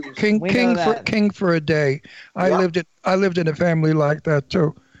know. King for a day. I lived in a family like that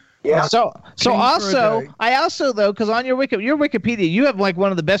too. Yeah. So I also though, because on your Wikipedia, you have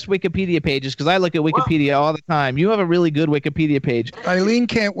one of the best Wikipedia pages. Because I look at Wikipedia all the time. You have a really good Wikipedia page. Eileen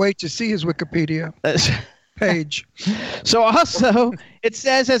can't wait to see his Wikipedia page. So also It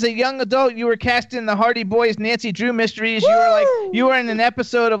says as a young adult, you were cast in the Hardy Boys Nancy Drew Mysteries. You were in an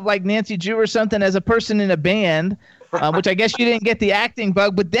episode of like Nancy Drew or something as a person in a band, which I guess you didn't get the acting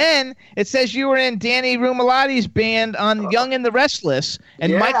bug. But then it says you were in Danny Rumalotti's band on Young and the Restless.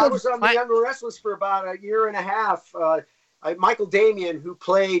 And I was on the Young and the Restless for about a year and a half. Michael Damian, who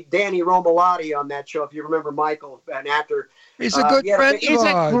played Danny Romalotti on that show, if you remember Michael, an actor. He's a good friend. He's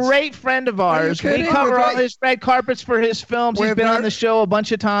a great friend of ours. We cover all his red carpets for his films. He's been on the show a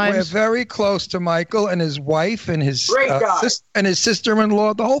bunch of times. We're very close to Michael and his wife and his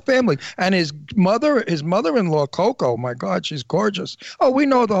sister-in-law, the whole family, and his mother-in-law Coco. My God, she's gorgeous. Oh, we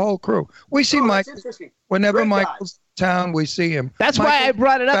know the whole crew. We see Michael whenever Michael's town. We see him. That's Michael, why I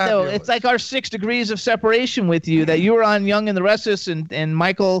brought it up, fabulous. though. It's like our 6 degrees of separation with you. That you were on Young and the Restless, and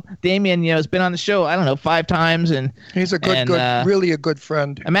Michael Damian, has been on the show. I don't know 5 times, and he's a really a good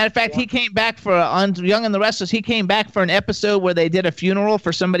friend. As a matter of fact, he came back on Young and the Restless. He came back for an episode where they did a funeral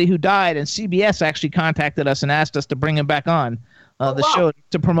for somebody who died, and CBS actually contacted us and asked us to bring him back on show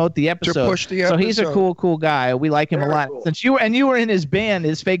to promote the episode. To push the episode. So he's a cool guy. We like him a lot. Cool. Since you were in his band,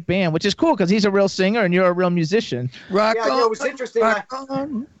 his fake band, which is cool because he's a real singer and you're a real musician. Rock on, it was interesting. rock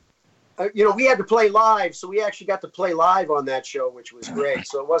on. We had to play live, so we actually got to play live on that show, which was great.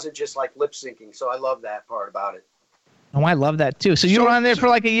 So it wasn't just like lip syncing. So I love that part about it. Oh, I love that too. So you were on there for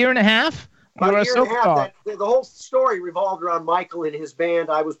like a year and a half? About a year and a half. The whole story revolved around Michael and his band.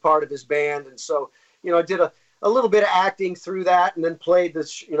 I was part of his band, and so I did a little bit of acting through that, and then played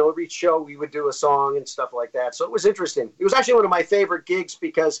this. Every show we would do a song and stuff like that. So it was interesting. It was actually one of my favorite gigs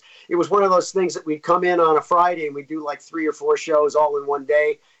because it was one of those things that we'd come in on a Friday and we'd do like 3 or 4 shows all in one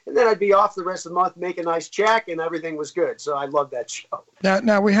day, and then I'd be off the rest of the month, make a nice check, and everything was good. So I loved that show.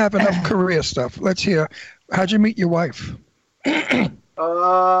 Now we have enough career stuff. Let's hear. How'd you meet your wife? I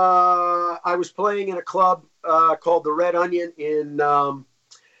was playing in a club called the Red Onion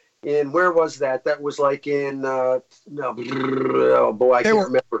in where was that? That was like in I can't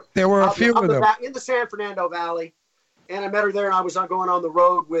remember. There were a few of them in the San Fernando Valley, and I met her there. And I was going on the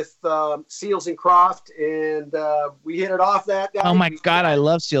road with Seals and Croft, and we hit it off that day. Oh my God, I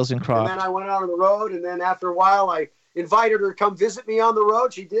love Seals and Croft. And then I went out on the road, and then after a while, I invited her to come visit me on the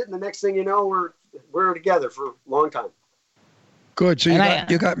road. She did, and the next thing you know, we're together for a long time. Good. So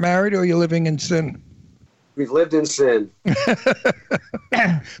you got married, or you're living in sin? We've lived in sin.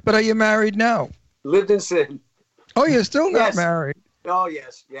 But are you married now? Lived in sin. Oh, you're still not married? Oh,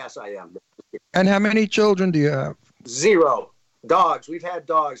 yes. Yes, I am. And how many children do you have? 0. Dogs. We've had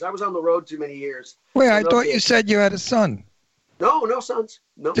dogs. I was on the road too many years. Wait, I thought you said you had a son. No sons.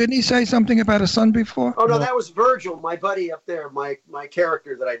 No. Didn't he say something about a son before? Oh, no, that was Virgil, my buddy up there, my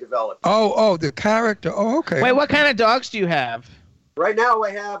character that I developed. Oh, the character. Oh, okay. Wait, what kind of dogs do you have? Right now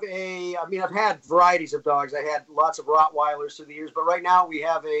I have I've had varieties of dogs. I had lots of Rottweilers through the years, but right now we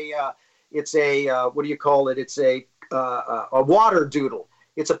have what do you call it? It's a water doodle.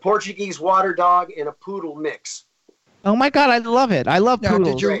 It's a Portuguese water dog and a poodle mix. Oh my God, I love it. I love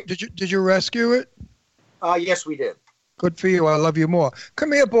poodles. Did you rescue it? Yes, we did. Good for you. I love you more.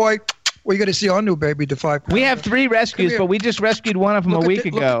 Come here, boy. We're going to see our new baby, the 5-pounder. We have 3 rescues, but we just rescued one of them a week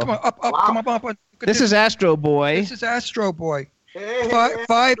ago. Come on, up, wow. Come up. This is Astro Boy. This is Astro Boy. Hey,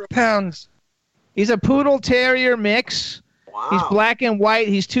 5 pounds. He's a poodle terrier mix. Wow. He's black and white.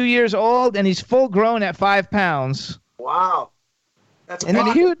 He's 2 years old, and he's full grown at 5 pounds. Wow. That's Isn't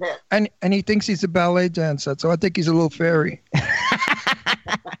it cute? And he thinks he's a ballet dancer, so I think he's a little fairy.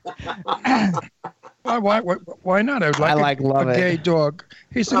 Why not? I love a gay dog.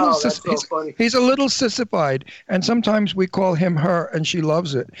 He's a little sissified, and sometimes we call him her, and she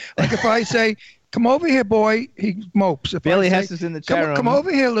loves it. Like if I say, "Come over here, boy," he mopes. If Billy Hess is in the chat room. Come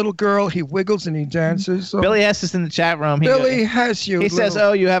over here, little girl. He wiggles and he dances. So. Billy Hess is in the chat room. Billy Hess, He says,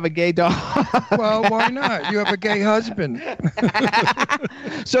 "Oh, you have a gay dog." Well, why not? You have a gay husband.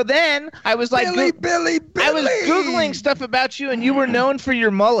 So then I was like, Billy. I was Googling stuff about you, and you were known for your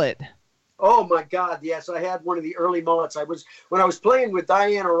mullet. Oh my God! Yes, I had one of the early mullets. When I was playing with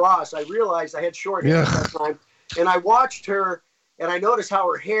Diana Ross, I realized I had short hair at that time, and I watched her, and I noticed how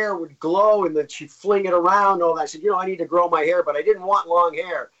her hair would glow, and then she'd fling it around. And all that. I said, I need to grow my hair, but I didn't want long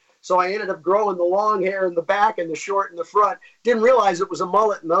hair, so I ended up growing the long hair in the back and the short in the front. Didn't realize it was a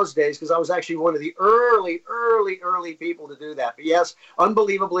mullet in those days because I was actually one of the early people to do that. But yes,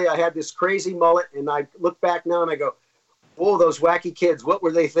 unbelievably, I had this crazy mullet, and I look back now and I go, "Oh, those wacky kids! What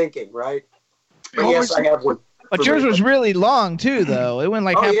were they thinking?" Right? But yes, I have one. But yours was really long too, though. It went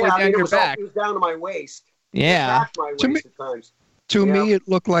like halfway down your back. It was down to my waist. Yeah. Past my waist at times. To me, it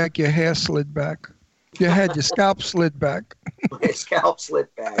looked like your hair slid back. You had your scalp slid back. My scalp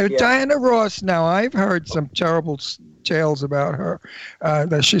slit back. Yeah. Diana Ross, now I've heard some terrible tales about her,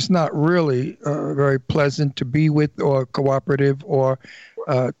 that she's not really very pleasant to be with or cooperative, or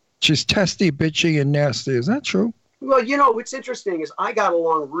she's testy, bitchy, and nasty. Is that true? Well, what's interesting is I got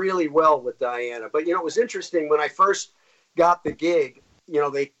along really well with Diana. But, it was interesting when I first got the gig,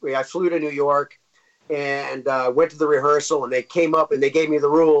 I flew to New York and went to the rehearsal, and they came up and they gave me the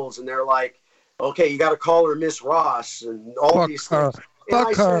rules, and they're like, okay, you got to call her Miss Ross and all these things.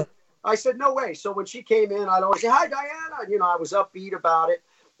 Fuck her. I said, no way. So when she came in, I'd always say, hi, Diana. I was upbeat about it.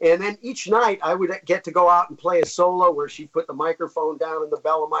 And then each night I would get to go out and play a solo where she'd put the microphone down in the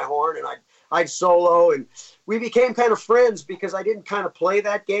bell of my horn, and I'd solo. And we became kind of friends because I didn't kind of play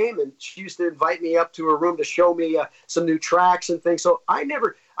that game. And she used to invite me up to her room to show me some new tracks and things. So I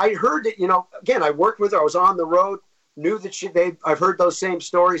heard that, again, I worked with her. I was on the road. Knew that I've heard those same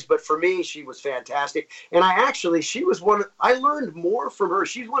stories, but for me, she was fantastic. And I learned more from her.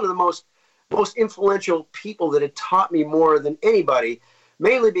 She's one of the most influential people that had taught me more than anybody,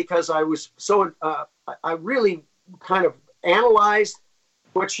 mainly because I was so, I really kind of analyzed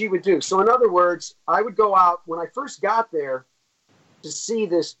what she would do. So in other words, I would go out when I first got there to see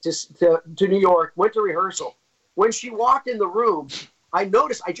this, to New York, went to rehearsal. When she walked in the room, I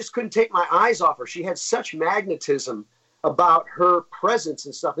noticed I just couldn't take my eyes off her. She had such magnetism about her presence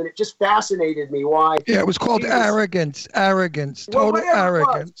and stuff, and it just fascinated me why. Yeah, it was called arrogance, total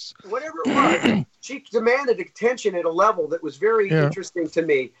arrogance. Whatever it was, she demanded attention at a level that was very interesting to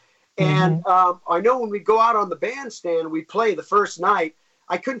me. And I know when we go out on the bandstand, we play the first night,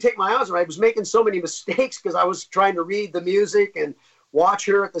 I couldn't take my eyes off her. I was making so many mistakes because I was trying to read the music and watch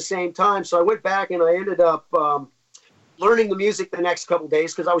her at the same time. So I went back and I ended up learning the music the next couple of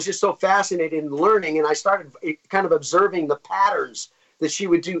days because I was just so fascinated in learning, and I started kind of observing the patterns that she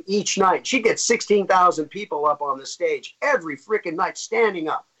would do each night. She'd get 16,000 people up on the stage every freaking night standing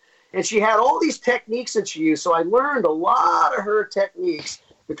up. And she had all these techniques that she used, so I learned a lot of her techniques,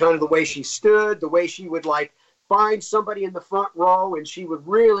 the kind of the way she stood, the way she would find somebody in the front row, and she would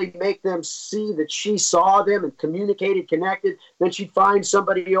really make them see that she saw them and communicated, connected. Then she'd find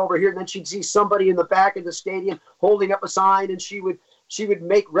somebody over here, and then she'd see somebody in the back of the stadium holding up a sign, and she would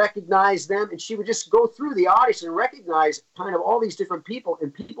recognize them, and she would just go through the audience and recognize kind of all these different people,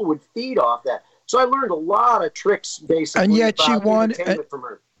 and people would feed off that. So I learned a lot of tricks basically. And yet she won. From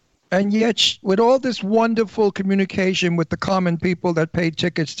her. And yet, with all this wonderful communication with the common people that paid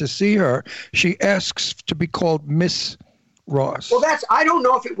tickets to see her, she asks to be called Miss Ross. Well, I don't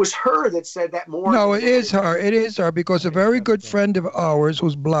know if it was her that said that more. No, it is her. It is her, because a very good friend of ours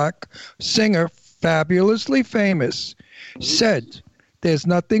who's black, singer, fabulously famous, said, there's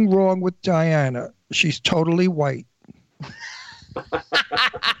nothing wrong with Diana. She's totally white.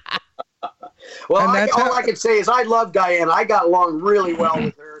 Well, all I can say is I love Diana. I got along really well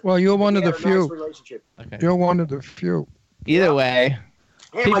with her. Well, you're one of the few. Nice relationship. Okay. You're one of the few. Either way,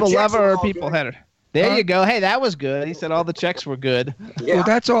 Hey, people love her or people good. hate her. There you go. Hey, that was good. He said all the checks were good. Yeah. Well,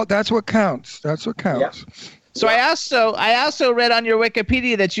 that's all. That's what counts. That's what counts. Yeah. So I also read on your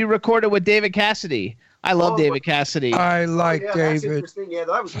Wikipedia that you recorded with David Cassidy. I love David Cassidy. I like That's David. interesting. Yeah,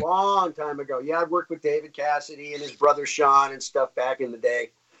 that was a long time ago. Yeah, I worked with David Cassidy and his brother Sean and stuff back in the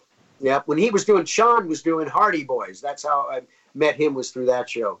day. Yeah, when Sean was doing Hardy Boys. That's how I met him, was through that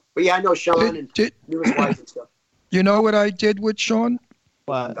show. But yeah, I know Sean and knew his wife and stuff. You know what I did with Sean?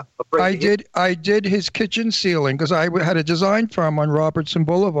 What? I did his kitchen ceiling, because I had a design firm on Robertson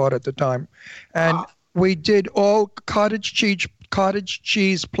Boulevard at the time, and we did all cottage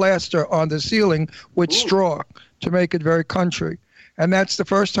cheese plaster on the ceiling with straw to make it very country. And that's the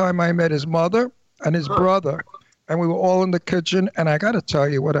first time I met his mother and his brother. And we were all in the kitchen, and I got to tell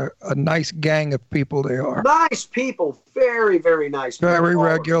you what a nice gang of people they are. Nice people. Very, very nice people. Very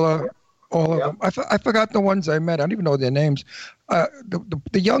regular. All of them. I forgot the ones I met. I don't even know their names.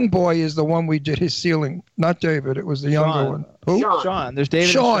 The young boy is the one we did his ceiling. Not David. It was the younger one. Who? Sean. There's David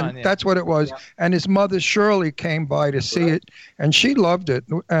Sean. and Sean. Yeah. That's what it was. Yeah. And his mother, Shirley, came by to see it, and she loved it.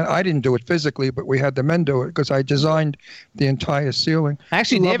 And I didn't do it physically, but we had the men do it because I designed the entire ceiling.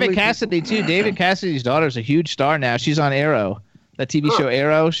 Actually, David Cassidy, too. David Cassidy's daughter is a huge star now. She's on Arrow. That TV show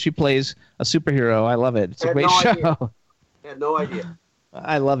Arrow. She plays a superhero. I love it. It's a great show. Idea. I had no idea.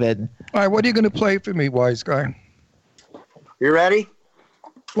 I love it. All right, what are you going to play for me, wise guy? You ready?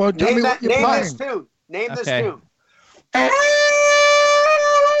 Well, tell me what you're playing. This tune. Name this tune.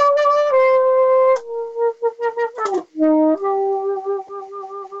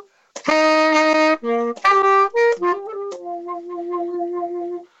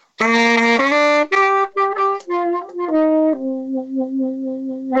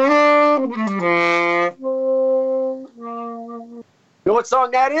 know what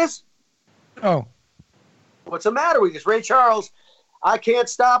song that is? Oh. What's the matter with you? It's Ray Charles, I Can't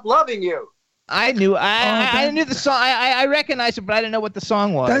Stop Loving You. I knew the song. I recognized it, but I didn't know what the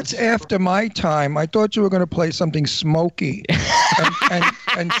song was. That's after my time. I thought you were going to play something smoky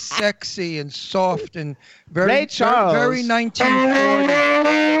and sexy and soft and very Ray Charles. very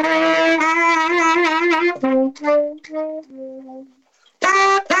 1940s.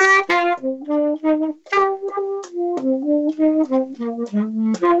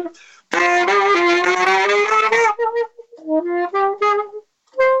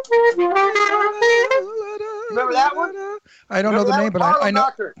 Remember that one? I don't know the name, but I know.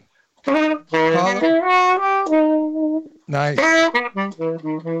 Nice.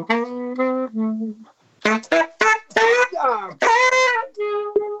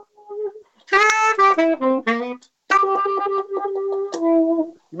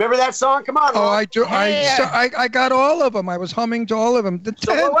 Remember that song? Come on. Oh, I do. I got all of them. I was humming to all of them.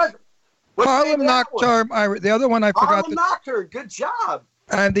 So what was it? What's the name Harlem of that one? Nocturne. The other one I forgot. Harlem Nocturne. Good job.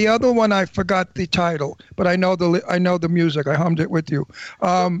 And the other one I forgot the title, but I know the music. I hummed it with you.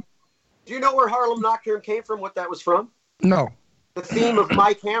 Do you know where Harlem Nocturne came from? What that was from? No. The theme of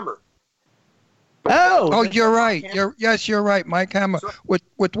Mike Hammer. Oh, you're right. You're right. Mike Hammer with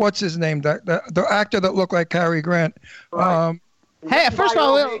what's his name? The actor that looked like Cary Grant. Right. Hey, first of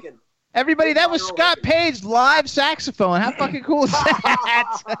all, everybody, that was Scott Page's live saxophone. How fucking cool is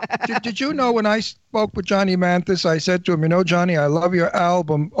that? Did you know when I spoke with Johnny Mathis, I said to him, Johnny, I love your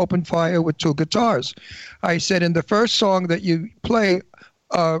album, Open Fire with Two Guitars. I said, in the first song that you play,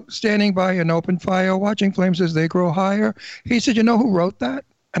 Standing by an Open Fire, Watching Flames as They Grow Higher, he said, you know who wrote that?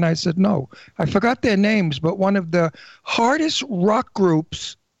 And I said, no. I forgot their names, but one of the hardest rock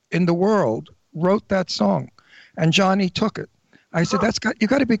groups in the world wrote that song. And Johnny took it. I said, you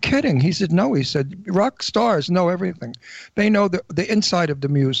got to be kidding. He said, no. He said, rock stars know everything. They know the inside of the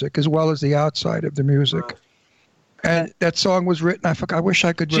music as well as the outside of the music. Right. And that song was written, I wish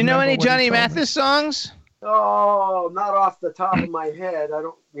I could remember. Do you know any Johnny Mathis songs? Oh, not off the top of my head. I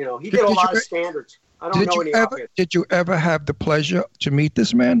don't, he did a lot of standards. I don't know any of it. Did you ever have the pleasure to meet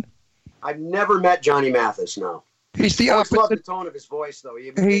this man? I've never met Johnny Mathis, no. He's the opposite. I love the tone of his voice, though. He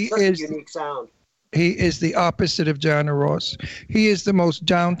has such a unique sound. He is the opposite of Diana Ross. He is the most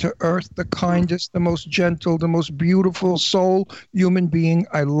down-to-earth, the kindest, the most gentle, the most beautiful soul human being.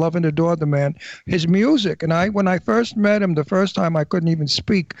 I love and adore the man. His music, and when I first met him, the first time I couldn't even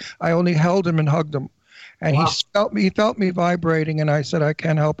speak. I only held him and hugged him. And wow. He felt me vibrating, and I said, I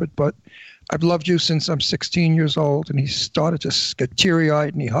can't help it, but I've loved you since I'm 16 years old. And he started to get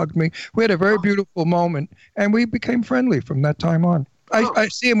teary-eyed, and he hugged me. We had a very beautiful moment, and we became friendly from that time on. I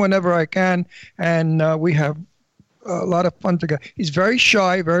see him whenever I can, and we have a lot of fun together. He's very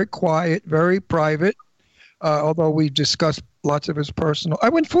shy, very quiet, very private, although we discuss lots of his personal. I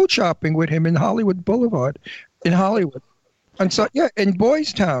went food shopping with him in Hollywood Boulevard, in Hollywood. And so, in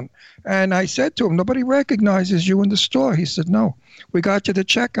Boys Town. And I said to him, nobody recognizes you in the store. He said, no. We got to the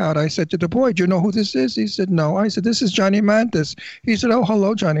checkout. I said to the boy, do you know who this is? He said, no. I said, this is Johnny Mathis. He said, oh,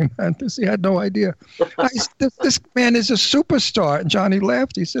 hello, Johnny Mathis. He had no idea. I said, this man is a superstar. And Johnny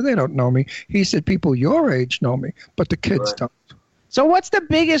laughed. He said, they don't know me. He said, people your age know me, but the kids don't. So what's the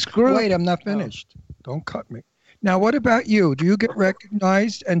biggest group? Wait, I'm not finished. Don't cut me. Now, what about you? Do you get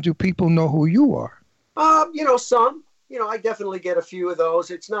recognized, and do people know who you are? Some. I definitely get a few of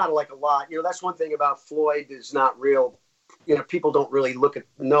those. It's not like a lot. That's one thing about Floyd is not real. People don't really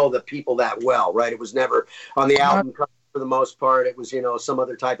know the people that well, right? It was never on the album cover for the most part. It was, some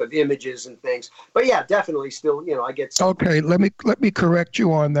other type of images and things. But yeah, definitely still, I get some. Okay, let me correct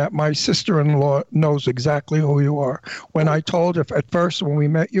you on that. My sister-in-law knows exactly who you are. When I told her at first when we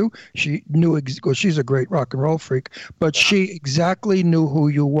met you, she knew, because she's a great rock and roll freak, but she exactly knew who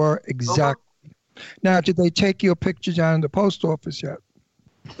you were exactly. Now, did they take your picture down in the post office yet?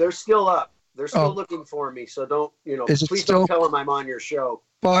 They're still up. They're still looking for me. So don't, please don't tell them I'm on your show.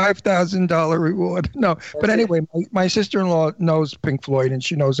 $5,000 reward. No, but anyway, my sister-in-law knows Pink Floyd, and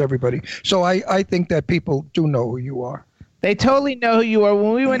she knows everybody. So I think that people do know who you are. They totally know who you are.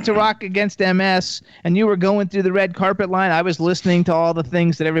 When we went to Rock Against MS and you were going through the red carpet line, I was listening to all the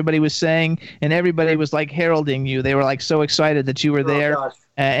things that everybody was saying, and everybody was like heralding you. They were like so excited that you were there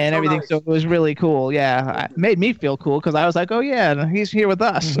and everything. Nice. So it was really cool. Yeah, it made me feel cool because I was like, oh yeah, he's here with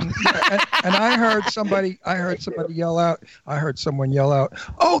us. and I heard someone yell out,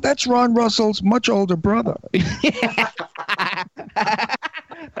 oh, that's Ron Russell's much older brother.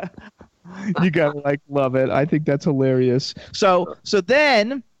 You gotta love it. I think that's hilarious. So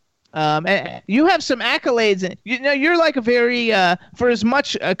then And you have some accolades. You're like a very, for as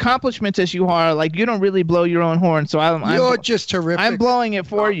much accomplishments as you are, like you don't really blow your own horn. So you're just terrific. I'm blowing it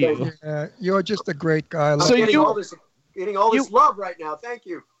for you. You're just a great guy. I'm getting all this love right now. Thank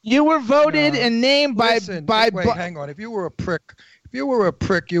you. You were voted and named wait, hang on. If you were a prick, you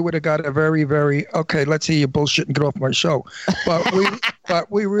would have got a very, very okay. Let's hear your bullshit and get off my show.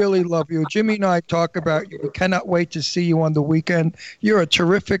 But we really love you. Jimmy and I talk about you. We cannot wait to see you on the weekend. You're a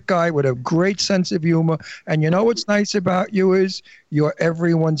terrific guy with a great sense of humor. And you know what's nice about you is you're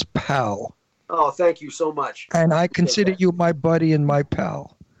everyone's pal. Oh, thank you so much. And I consider you my buddy and my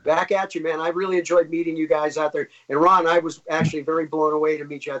pal. Back at you, man. I really enjoyed meeting you guys out there. And Ron, I was actually very blown away to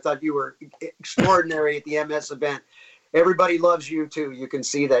meet you. I thought you were extraordinary at the MS event. Everybody loves you too. You can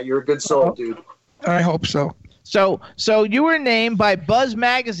see that. You're a good soul, dude. I hope so. So you were named by Buzz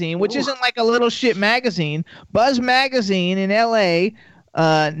Magazine, which isn't like a little shit magazine. Buzz Magazine in L.A.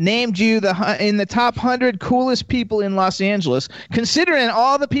 Named you in the top 100 coolest people in Los Angeles. Considering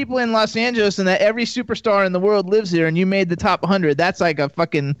all the people in Los Angeles and that every superstar in the world lives there, and you made the top 100, that's like a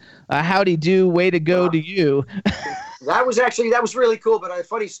fucking howdy do, way to go to you. That was really cool. But a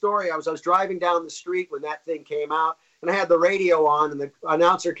funny story. I was driving down the street when that thing came out, and I had the radio on, and the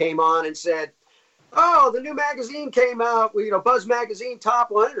announcer came on and said, "Oh, the new magazine came out, Buzz Magazine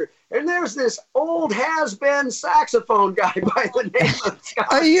Top 100. And there's this old has-been saxophone guy by the name of this guy."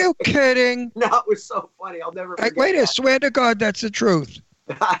 Are you kidding? No, it was so funny. I'll never forget I swear to God, that's the truth.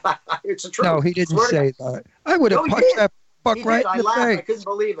 It's the truth. No, he didn't say that. I would have punched that fuck right in the face. I couldn't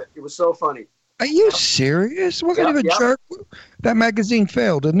believe it. It was so funny. Are you serious? What kind of a jerk? That magazine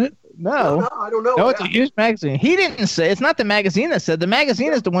failed, didn't it? No, I don't know. No, it's a used magazine. He didn't say. It's not the magazine that said. The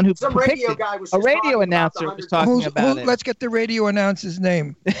magazine is the one who Some radio guy was a radio announcer was talking about it. Let's get the radio announcer's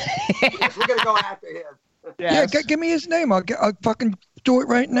name. Yes, we're gonna go after him. Yes. Yeah, give me his name. I'll fucking do it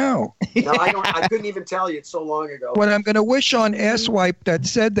right now. No, I couldn't even tell you. It's so long ago. What I'm going to wish on Asswipe that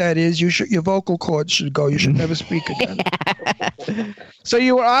said that is your vocal cords should go. You should never speak again. So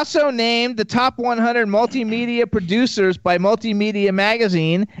you were also named the top 100 multimedia producers by Multimedia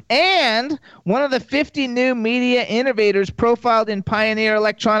Magazine and one of the 50 new media innovators profiled in Pioneer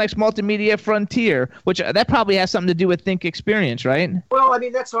Electronics Multimedia Frontier, which that probably has something to do with Think Experience, right? Well, I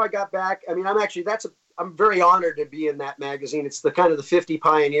mean, that's how I got back. I mean, I'm very honored to be in that magazine. It's the kind of the 50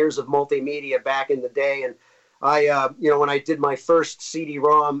 pioneers of multimedia back in the day. And I, when I did my first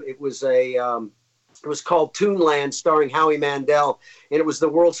CD-ROM, it was called Toonland, starring Howie Mandel, and it was the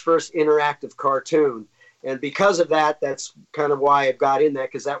world's first interactive cartoon. And because of that, that's kind of why I got in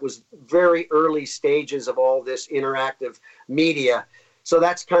that, because that was very early stages of all this interactive media. So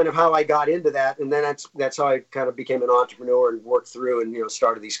that's kind of how I got into that, and then that's how I kind of became an entrepreneur and worked through and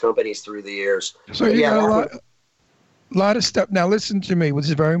started these companies through the years. So you got a lot of stuff. Now listen to me, which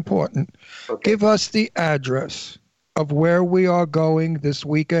is very important. Okay. Give us the address of where we are going this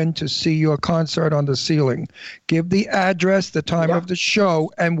weekend to see your concert on the ceiling. Give the address, the time of the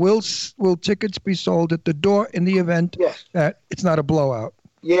show, and will tickets be sold at the door in the event that it's not a blowout?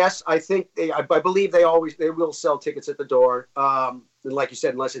 Yes, I think I believe they will sell tickets at the door. And like you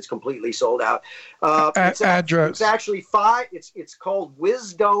said, unless it's completely sold out. Address. It's actually it's called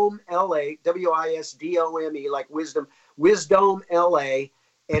Wisdom LA, WISDOME, like wisdom, Wisdom LA,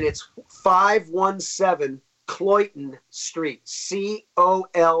 and it's 517 Cloyton Street,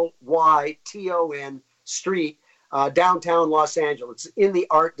 COLYTON Street, downtown Los Angeles. It's in the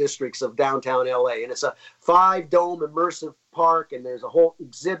art districts of downtown LA, and it's a 5-dome immersive park, and there's a whole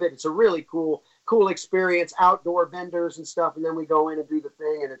exhibit. It's a really cool experience, outdoor vendors and stuff, and then we go in and do the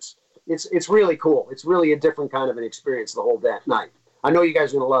thing, and it's really cool. It's really a different kind of an experience the whole night. I know you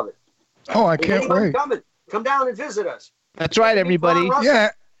guys are going to love it. Oh, I can't wait. Come down and visit us. That's right, everybody.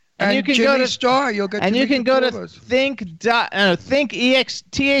 Yeah. And you can Jimmy go to Star. You'll get. And you can go to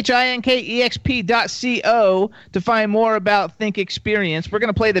thinkexp.co to find more about Think Experience. We're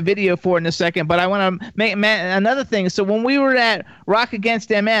going to play the video for it in a second, but I want to make another thing. So when we were at Rock Against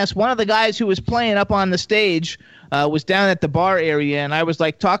MS, one of the guys who was playing up on the stage was down at the bar area, and I was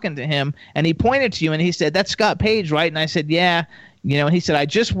like talking to him, and he pointed to you, and he said, "That's Scott Page, right?" And I said, "Yeah." And he said, "I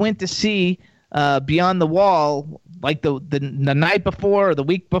just went to see Beyond the Wall." Like the night before or the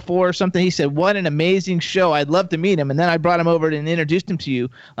week before or something. He said, "What an amazing show. I'd love to meet him." And then I brought him over and introduced him to you.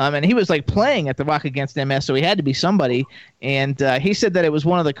 And he was like playing at the Rock Against MS, so he had to be somebody. And he said that it was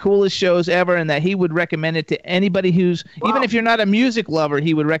one of the coolest shows ever and that he would recommend it to anybody who's, even if you're not a music lover,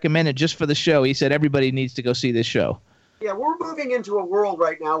 he would recommend it just for the show. He said everybody needs to go see this show. Yeah, we're moving into a world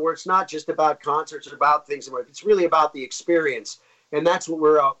right now where it's not just about concerts or about things. It's really about the experience. And that's what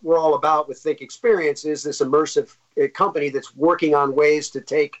we're all about with Think Experience, is this immersive company that's working on ways to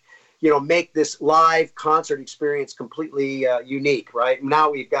take make this live concert experience completely unique, right? Now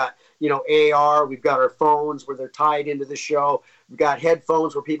we've got, AR, we've got our phones where they're tied into the show. We've got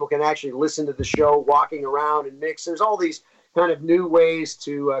headphones where people can actually listen to the show walking around and mix. There's all these kind of new ways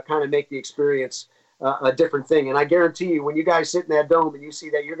to kind of make the experience a different thing. And I guarantee you, when you guys sit in that dome and you see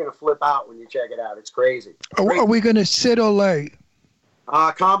that, you're going to flip out when you check it out. It's crazy. Are we going to sit or lay?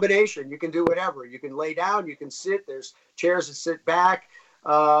 Combination. You can do whatever. You can lay down. You can sit. There's chairs that sit back.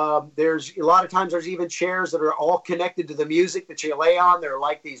 There's a lot of times there's even chairs that are all connected to the music that you lay on. They're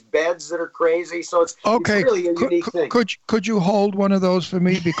like these beds that are crazy. So it's really a unique thing. Could you hold one of those for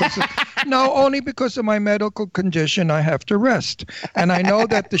me? Because only because of my medical condition, I have to rest. And I know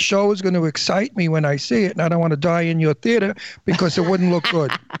that the show is going to excite me when I see it, and I don't want to die in your theater because it wouldn't look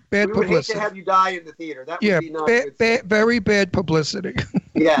good. Bad we would publicity. hate to have you die in the theater. That would be not good. Very bad publicity.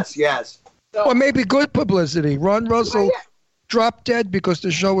 Yes. So, or maybe good publicity. Ron Russell dropped dead because the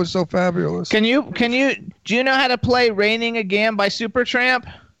show was so fabulous. Do you know how to play Raining Again by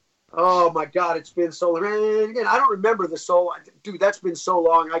Supertramp? Oh my God, it's been so long. Again, I don't remember the solo. Dude, that's been so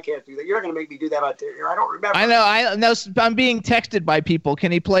long. I can't do that. You're not going to make me do that on here. I don't remember. I know. I'm being texted by people.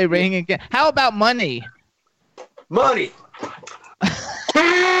 Can he play Raining Again? How about Money? Money.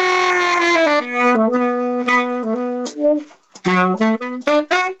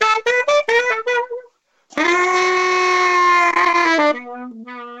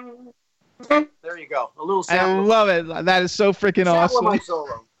 There you go. A little sample. I love it. That is so freaking awesome. My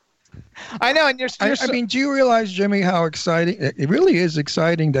solo. I know, and I mean, do you realize, Jimmy, how exciting it really is?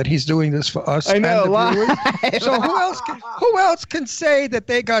 Exciting that he's doing this for us. I know a lot. So who else can say that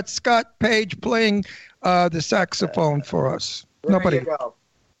they got Scott Page playing the saxophone for us? Nobody. You go.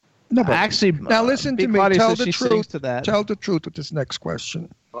 Nobody. Actually, now listen to me. Tell the truth. Tell the truth with this next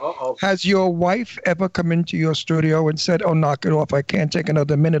question. Uh-oh. Has your wife ever come into your studio and said, "Oh, knock it off! I can't take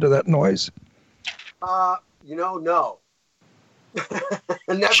another minute of that noise"? No.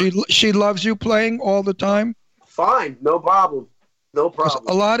 She loves you playing all the time? Fine, no problem. No problem.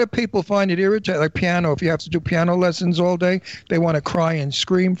 A lot of people find it irritating, like piano. If you have to do piano lessons all day, they want to cry and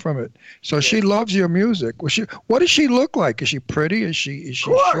scream from it. So she loves your music. What does she look like? Is she pretty? Is she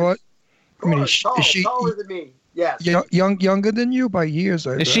short? I mean, is she taller than me? Yes. Younger than you by years.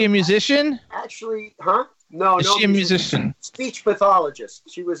 Is she a musician? Actually, huh? No. Is she a musician? Speech pathologist.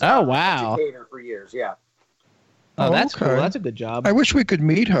 She was. Wow. Educator for years. Yeah. Oh, that's cool. That's a good job. I wish we could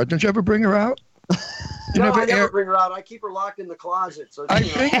meet her. Don't you ever bring her out? I never bring her out. I keep her locked in the closet. So I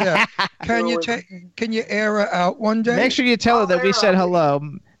think that. Can you air her out one day? Make sure you tell her that we said hello.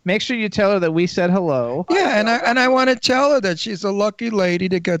 Make sure you tell her that we said hello. Yeah, and I want to tell her that she's a lucky lady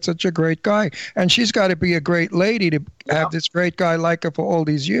to get such a great guy, and she's got to be a great lady to have this great guy like her for all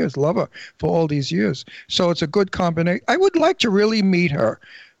these years, love her for all these years. So it's a good combination. I would like to really meet her.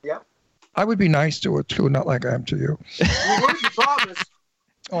 Yeah. I would be nice to her too, not like I am to you. You wouldn't promise.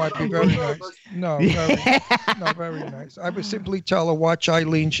 Oh, I'd be very nice. No, very nice. I would simply tell her, watch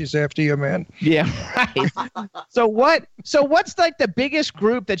Eileen, she's after you, man. Yeah, right. So what's like the biggest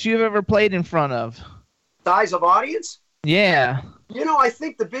group that you've ever played in front of? Size of audience? Yeah. I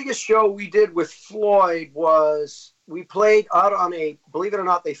think the biggest show we did with Floyd was we played out on believe it or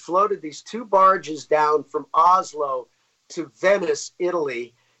not, they floated these two barges down from Oslo to Venice,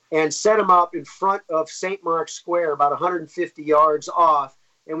 Italy, and set them up in front of St. Mark's Square, about 150 yards off.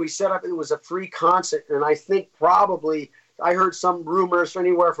 And we set up, it was a free concert. And I think probably, I heard some rumors,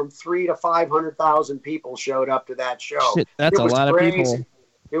 anywhere from 300,000 to 500,000 people showed up to that show. Shit, that's a lot of people.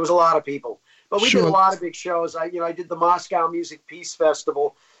 It was a lot of people. But we did a lot of big shows. I did the Moscow Music Peace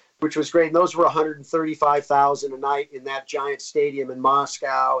Festival, which was great. And those were 135,000 a night in that giant stadium in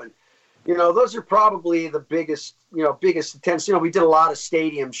Moscow. And, those are probably the biggest attendance. We did a lot of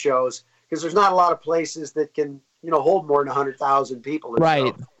stadium shows because there's not a lot of places that can, hold more than 100,000 people.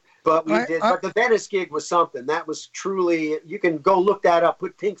 Right. So. But we did. But the Venice gig was something. That was truly, you can go look that up,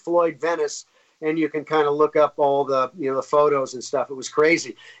 put Pink Floyd Venice, and you can kind of look up all the, the photos and stuff. It was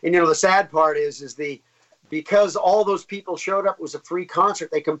crazy. And, the sad part is because all those people showed up, it was a free concert,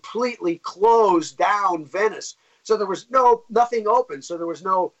 they completely closed down Venice. So there was nothing open. So there was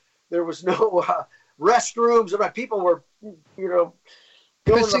no restrooms. People were,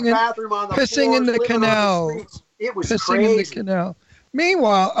 going to the bathroom on the pissing in the canal. It was pissing crazy. In the canal.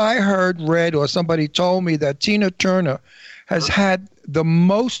 Meanwhile, I read, or somebody told me that Tina Turner has had the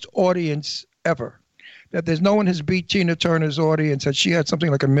most audience ever. That there's no one has beat Tina Turner's audience. That she had something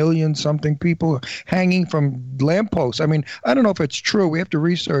like 1 million something people hanging from lampposts. I mean, I don't know if it's true. We have to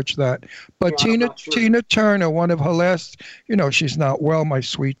research that. But Tina Turner, one of her last, she's not well, my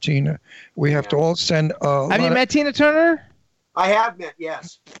sweet Tina. We have to all send. Have you met Tina Turner? I have met,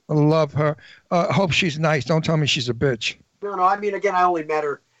 yes. I love her. Hope she's nice. Don't tell me she's a bitch. No. I mean, again, I only met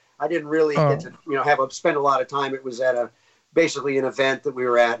her. I didn't really get to, spend a lot of time. It was at basically an event that we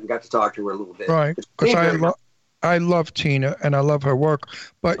were at and got to talk to her a little bit. Right. Because I love Tina and I love her work.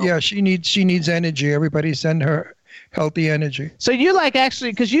 But yeah, she needs energy. Everybody send her healtty energy. So you like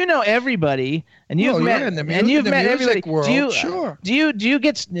actually, because you know everybody, and you've met everybody. World, sure. Do you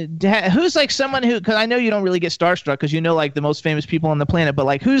get who's like someone who? Because I know you don't really get starstruck because you know like the most famous people on the planet. But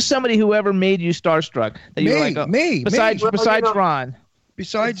like, who's somebody who ever made you starstruck? That you were like, me. Besides Ron.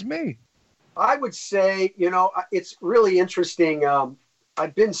 Besides me. I would say, it's really interesting.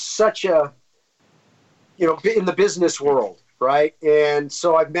 I've been such a, in the business world, right? And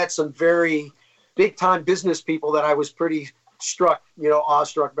so I've met some very big time business people that I was pretty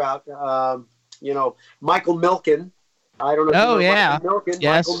awestruck about. Michael Milken. I don't know. Oh, yeah. Michael Milken.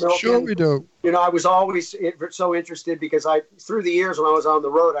 Yes. Michael Milken. Sure we do. I was always so interested because through the years when I was on the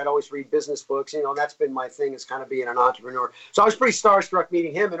road, I'd always read business books, and that's been my thing, is kind of being an entrepreneur. So I was pretty starstruck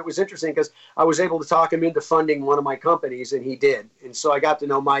meeting him, and it was interesting because I was able to talk him into funding one of my companies, and he did. And so I got to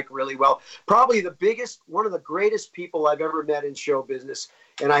know Mike really well. Probably one of the greatest people I've ever met in show business,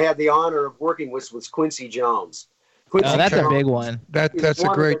 and I had the honor of working with, was Quincy Jones. That's a big one. That's a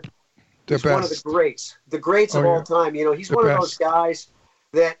great... He's one of the greats of all time. He's one of those guys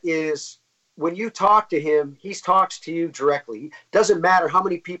that is, when you talk to him, he talks to you directly. Doesn't matter how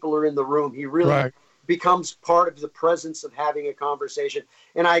many people are in the room. He really becomes part of the presence of having a conversation.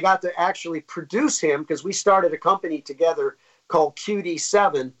 And I got to actually produce him because we started a company together called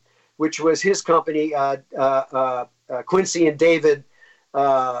QD7, which was his company. Quincy and David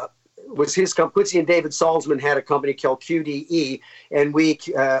was his company. Quincy and David Salzman had a company called QDE, and we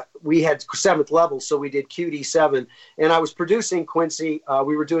had Seventh Level, so we did QD7. And I was producing Quincy.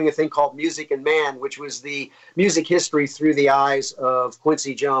 We were doing a thing called Music and Man, which was the music history through the eyes of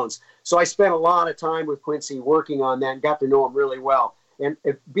Quincy Jones. So I spent a lot of time with Quincy working on that and got to know him really well. And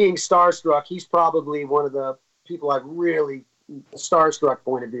being starstruck, he's probably one of the people I've really, starstruck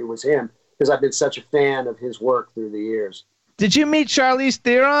point of view was him, because I've been such a fan of his work through the years. Did you meet Charlize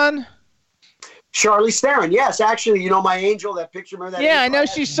Theron? Charlize Theron, yes. Actually, my angel, that picture. Remember that? Yeah, I know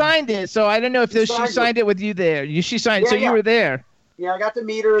she signed it, so I don't know if she signed it with you there. She signed it, so you were there. Yeah, I got to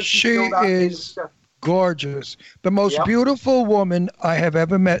meet her. She is gorgeous. The most beautiful woman I have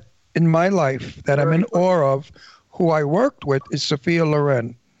ever met in my life that I'm in awe of, who I worked with, is Sophia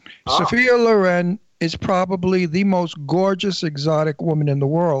Loren. Oh. Sophia Loren is probably the most gorgeous exotic woman in the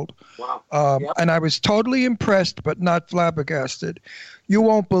world. Wow. And I was totally impressed, but not flabbergasted. You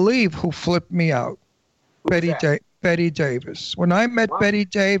won't believe who flipped me out. Betty Davis. When I met Betty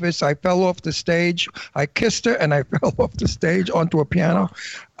Davis, I fell off the stage. I kissed her, and I fell off the stage onto a piano.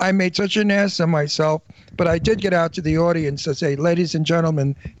 I made such an ass of myself, but I did get out to the audience and say, ladies and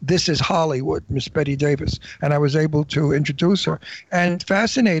gentlemen, this is Hollywood, Miss Betty Davis. And I was able to introduce her. And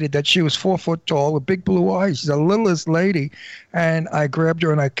fascinated that she was 4 foot tall with big blue eyes. She's the littlest lady. And I grabbed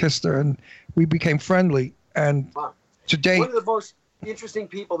her and I kissed her, and we became friendly. And today... One of the most interesting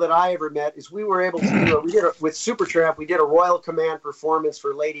people that I ever met is we were able to with Supertramp, we did a Royal Command performance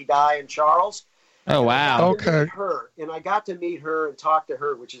for Lady Di and Charles. Oh, wow. Okay. I got to meet her and talk to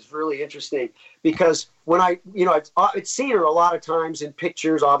her, which is really interesting because when I'd seen her a lot of times in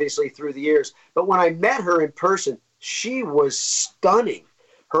pictures, obviously through the years, but when I met her in person, she was stunning.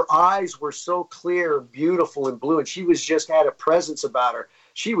 Her eyes were so clear, beautiful, and blue, and she was just had a presence about her.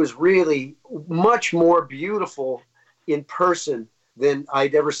 She was really much more beautiful in person than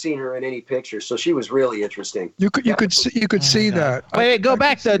I'd ever seen her in any picture. So she was really interesting. You could see that. Wait, go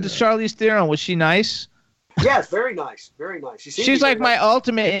back to Charlize Theron. Was she nice? Yes, very nice. Very nice. She's like my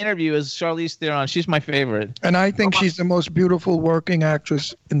ultimate interview is Charlize Theron. She's my favorite. And I think she's the most beautiful working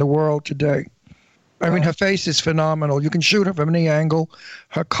actress in the world today. I mean, her face is phenomenal. You can shoot her from any angle.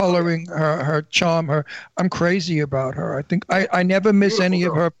 Her coloring, her charm, I'm crazy about her. I think I never miss any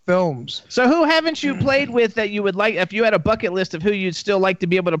of her films. So who haven't you played with that you would like, if you had a bucket list of who you'd still like to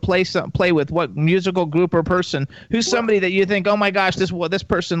be able to play with, what musical group or person? Who's somebody that you think, oh my gosh, this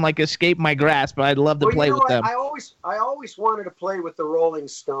person like escaped my grasp, but I'd love to play with them. I always wanted to play with the Rolling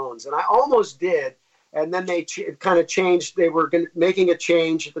Stones, and I almost did. And then they kind of changed. They were making a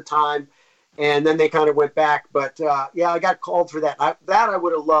change at the time. And then they kind of went back. But, I got called for that. I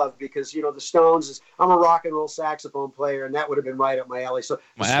would have loved because, the Stones, I'm a rock and roll saxophone player, and that would have been right up my alley. So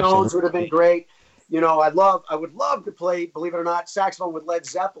the Stones would have been great. I would love to play, believe it or not, saxophone with Led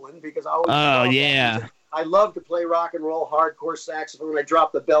Zeppelin because I always I love to play rock and roll hardcore saxophone. I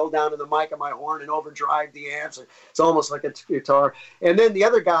drop the bell down to the mic of my horn and overdrive the amps. It's almost like a guitar. And then the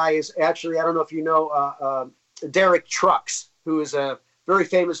other guy is actually, I don't know if you know, Derek Trucks. who is a very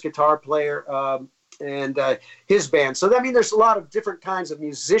famous guitar player, and his band. So, I mean, there's a lot of different kinds of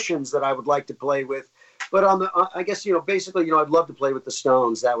musicians that I would like to play with. But I guess, basically, I'd love to play with the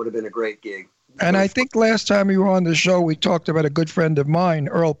Stones. That would have been a great gig. And I think last time you were on the show, we talked about a good friend of mine,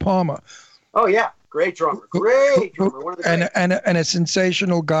 Earl Palmer. Oh, yeah. Great drummer. Great drummer. One of the greats. And a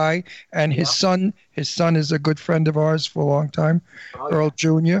sensational guy. And his son is a good friend of ours for a long time, Earl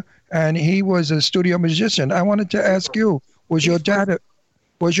Jr. And he was a studio musician. I wanted to ask you, was your dad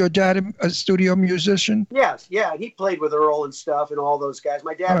a studio musician? Yes, yeah. He played with Earl and stuff and all those guys.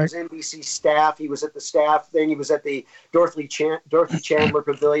 My dad was NBC staff. He was at the staff thing. He was at the Dorothy Chandler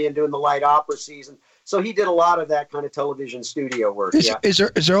Pavilion doing the light opera season. So he did a lot of that kind of television studio work.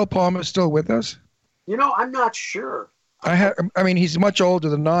 Is Earl Palmer still with us? I'm not sure. I mean, he's much older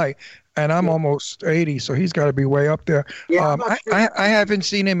than I, and I'm almost 80, so he's got to be way up there. Yeah, I'm not sure. I haven't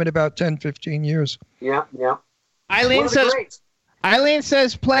seen him in about 10, 15 years. Yeah. Eileen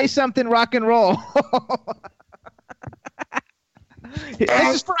says, play something rock and roll.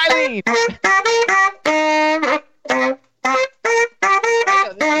 This is for Eileen. There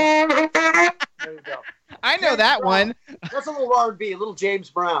you go. I know that one. That's a little R&B, a little James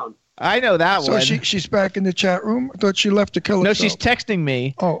Brown. I know that one. So she's back in the chat room? I thought she left to kill herself. No, she's texting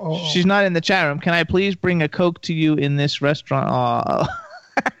me. Oh. She's not in the chat room. Can I please bring a Coke to you in this restaurant? Oh.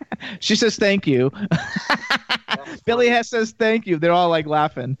 She says thank you. Billy Hess says thank you. They're all like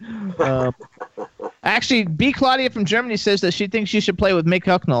laughing. Actually, B. Claudia from Germany says that she thinks you should play with Mick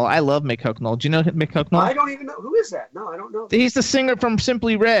Hucknall. I love Mick Hucknall. Do you know Mick Hucknall? I don't even know. Who is that? No, I don't know. He's the singer from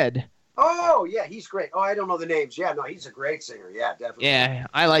Simply Red. Oh, yeah, he's great. Oh, I don't know the names. Yeah, no, he's a great singer. Yeah, definitely. Yeah,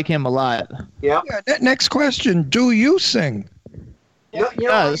 I like him a lot. Yeah. Next question. Do you sing?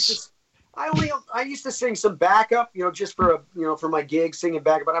 I used to sing some backup, just for my gigs, singing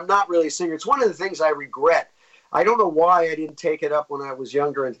backup, but I'm not really a singer. It's one of the things I regret. I don't know why I didn't take it up when I was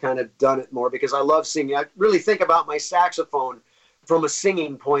younger and kind of done it more, because I love singing. I really think about my saxophone from a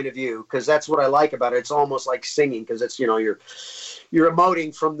singing point of view, because that's what I like about it. It's almost like singing, because it's, you're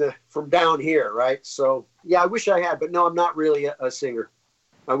emoting from down here, right? So yeah, I wish I had, but no, I'm not really a singer.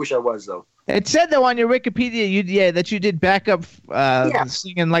 I wish I was, though. It said though on your Wikipedia, that you did backup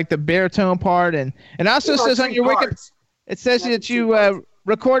singing like the baritone part, and also says on your Wikipedia, it says that you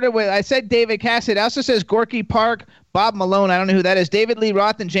recorded with. I said David Cassidy. It also says Gorky Park, Bob Malone. I don't know who that is. David Lee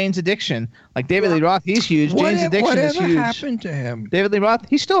Roth and Jane's Addiction. Like David Lee Roth, he's huge. Jane's Addiction is huge. Whatever happened to him? David Lee Roth,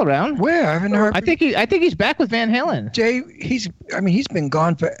 he's still around. Where? I haven't heard. I think he's back with Van Halen. He's been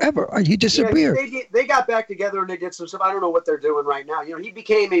gone forever. He disappeared. Yeah, they got back together and they did some stuff. I don't know what they're doing right now. He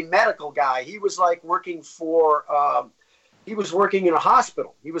became a medical guy. He was like working for. He was working in a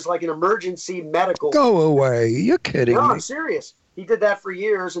hospital. He was like an emergency medical. Go away! You're kidding me. No, I'm serious. He did that for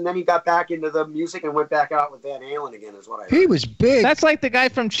years, and then he got back into the music and went back out with Van Halen again, is what I heard. He was big. That's like the guy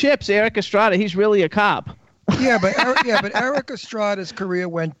from Chips, Eric Estrada. He's really a cop. Yeah, but Eric Estrada's career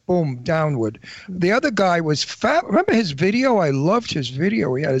went boom downward. The other guy was fat. Remember his video? I loved his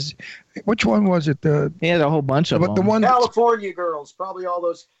video. He had which one was it? He had a whole bunch of them. The one California Girls, probably all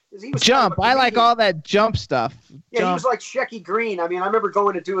those. He was Jump. I like all that Jump stuff. Yeah, Jump. He was like Shecky Green. I mean, I remember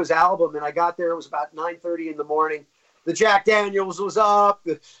going to do his album, and I got there. It was about 9:30 in the morning. The Jack Daniels was up.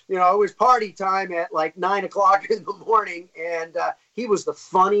 It was party time at like 9 o'clock in the morning, and he was the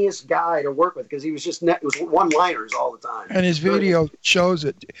funniest guy to work with because he was it was one-liners all the time. And his video shows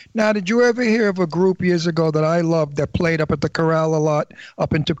it. Now, did you ever hear of a group years ago that I loved that played up at the Corral a lot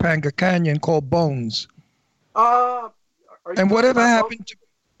up in Topanga Canyon called Bones? And whatever happened to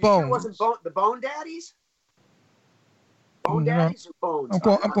Bones? It wasn't the Bone Daddies? Bone Daddies or Bones?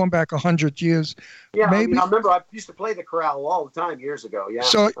 I'm going back 100 years. Yeah, maybe. I remember I used to play the Corral all the time years ago. Yeah.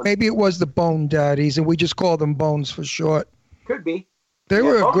 So maybe it was the Bone Daddies, and we just call them Bones for short. Could be. They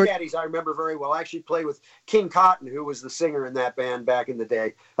were Bone good. Daddies I remember very well. I actually played with King Cotton, who was the singer in that band back in the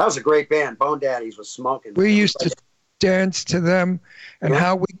day. That was a great band. Bone Daddies was smoking. We used to dance to them, and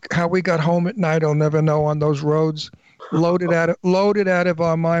how we got home at night, I'll never know, on those roads. Loaded out of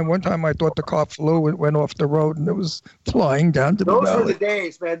our mind. One time I thought the car flew and went off the road, and it was flying down to the valley. Those were the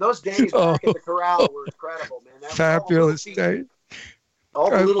days, man. Those days back at the Corral were incredible, man. Fabulous days. All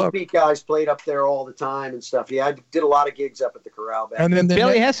the Little Feat guys played up there all the time and stuff. Yeah, I did a lot of gigs up at the Corral back then.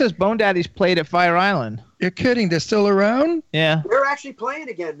 Billy Hess says Bone Daddies played at Fire Island. You're kidding? They're still around? Yeah. They're actually playing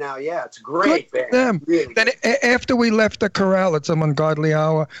again now. Yeah, it's great. Good for them. Really then after we left the Corral at some ungodly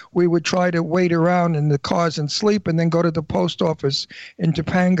hour, we would try to wait around in the cars and sleep, and then go to the post office in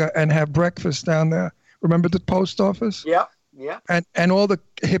Topanga and have breakfast down there. Remember the post office? Yep. Yeah. And all the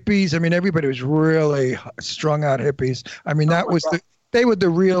hippies. I mean, everybody was really strung out hippies. I mean, that was They were the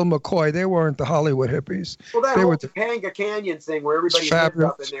real McCoy. They weren't the Hollywood hippies. Well, that they whole were Topanga Canyon thing where everybody lived up in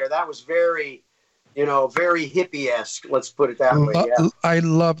fabulous. there, that was very, very hippie-esque. Let's put it that way. Yeah. I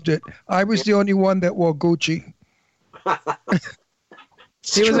loved it. I was the only one that wore Gucci.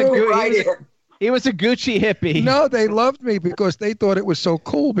 He was a Gucci hippie. No, they loved me because they thought it was so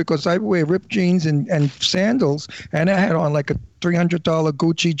cool because I wear ripped jeans and sandals, and I had on like a $300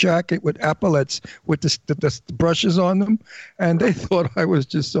 Gucci jacket with epaulets with the brushes on them, and they thought I was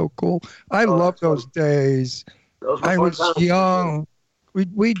just so cool. I loved those days. I was young.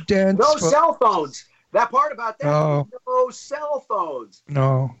 We danced. No cell phones. That part about that. No cell phones.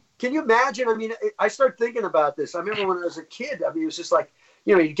 No. Can you imagine? I mean, I started thinking about this. I remember when I was a kid. I mean, it was just like,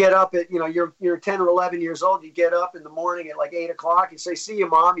 you get up at, you're 10 or 11 years old. You get up in the morning at like 8 o'clock. You say, "See you,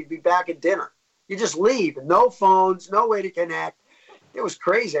 Mom." You'd be back at dinner. You just leave. No phones. No way to connect. It was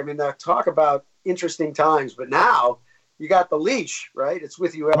crazy. I mean, talk about interesting times. But now you got the leash, right? It's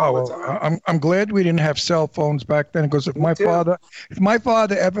with you all the time. I'm glad we didn't have cell phones back then because if my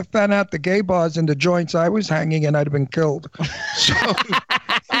father ever found out the gay bars and the joints I was hanging in, I'd have been killed. So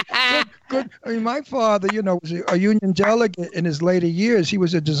good. I mean, my father, was a union delegate in his later years. He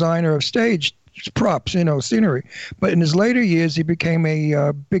was a designer of stage props, scenery. But in his later years, he became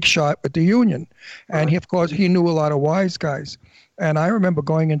a big shot with the union. And he, of course, he knew a lot of wise guys. And I remember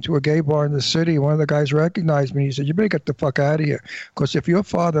going into a gay bar in the city. One of the guys recognized me. He said, "You better get the fuck out of here. Because if your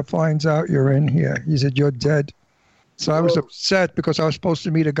father finds out you're in here," he said, "you're dead." So I was upset because I was supposed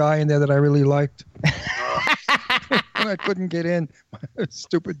to meet a guy in there that I really liked. And I couldn't get in.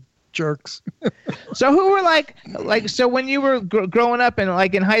 Stupid jerks. So who were so when you were growing up and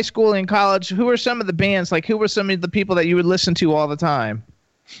like in high school and college, who were some of the bands? Like who were some of the people that you would listen to all the time?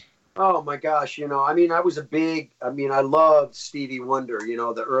 Oh my gosh, I mean, I loved Stevie Wonder,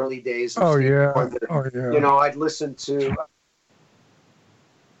 the early days of Stevie Wonder. Oh yeah. I'd listen to.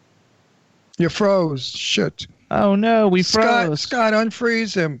 You froze. Shit. Oh no, we froze. Scott,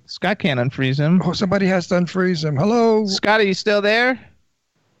 unfreeze him. Scott can't unfreeze him. Oh, somebody has to unfreeze him. Hello? Scott, are you still there?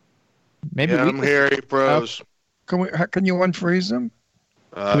 Maybe I'm here. He froze. Can you unfreeze him?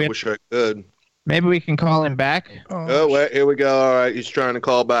 I wish I could. Maybe we can call him back. Oh, wait, here we go. All right, he's trying to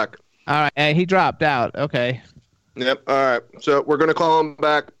call back. All right, he dropped out. Okay. Yep. All right. So we're gonna call him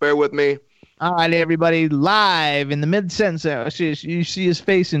back. Bear with me. All right, everybody, live in the mid-sentence. You see his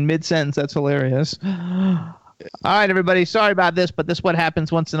face in mid-sentence. That's hilarious. All right, everybody. Sorry about this, but this is what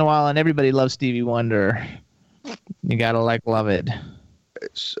happens once in a while, and everybody loves Stevie Wonder. You gotta love it.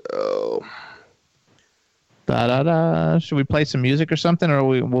 So. Da-da-da. Should we play some music or something, or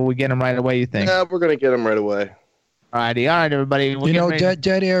will we get him right away, you think? Yeah, we're going to get him right away. All right, everybody.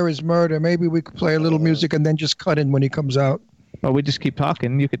 Dead air is murder. Maybe we could play a little music and then just cut in when he comes out. Well, we just keep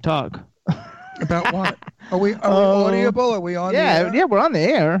talking. You could talk. About what? Are we audible? Are we on the air? Yeah, we're on the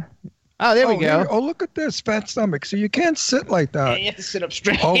air. Oh, there we go. Oh, look at this fat stomach. So you can't sit like that. Yeah, you have to sit up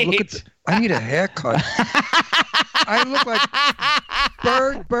straight. Oh, look at I need a haircut. I look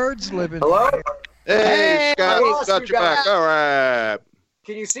like birds living. Hello? Hey, Scott, got your back. All right.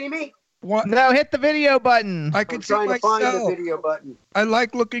 Can you see me? What? No, hit the video button. I can I'm see trying myself. to find the video button. I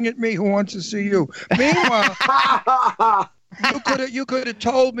like looking at me. Who wants to see you? Meanwhile, you could have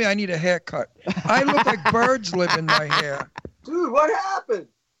told me I need a haircut. I look like birds live in my hair. Dude, what happened?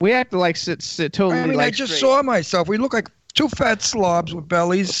 We have to sit totally. I mean, I just saw myself. We look like two fat slobs with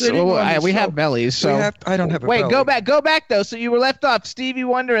bellies. We have bellies. So I don't have a belly. Wait, go back though. So you were left off Stevie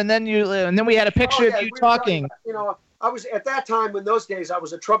Wonder, and then we had a picture of you talking. I was at that time in those days. I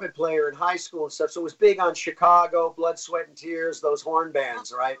was a trumpet player in high school and stuff, so it was big on Chicago, Blood, Sweat, and Tears, those horn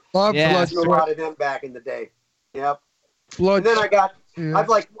bands, right? Love Blood, Sweat. A lot of them back in the day. Yep. Blood. And then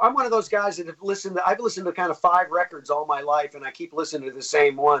I'm one of those guys that I've listened to kind of 5 records all my life, and I keep listening to the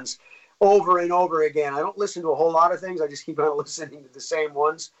same ones over and over again. I don't listen to a whole lot of things. I just keep on listening to the same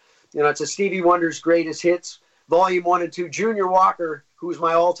ones. It's a Stevie Wonder's Greatest Hits, Volume 1 and 2. Junior Walker, who's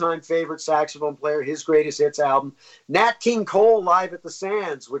my all-time favorite saxophone player, his Greatest Hits album. Nat King Cole, Live at the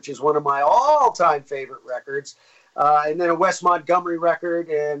Sands, which is one of my all-time favorite records. And then a Wes Montgomery record.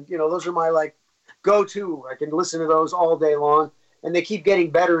 And, those are my, go-to. I can listen to those all day long. And they keep getting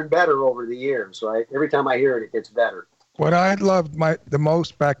better and better over the years, right? Every time I hear it, it gets better. What I loved the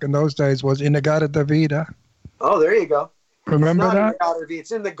most back in those days was Inagata Davida. Oh, there you go. Remember that?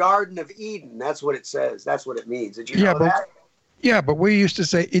 It's in the Garden of Eden. That's what it says. That's what it means. Did you know that? Yeah, but we used to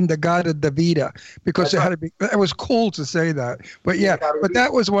say Inagata Davida because it was cool to say that. But but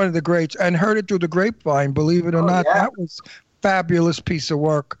that was one of the greats. And Heard It Through the Grapevine, believe it or not, that was fabulous piece of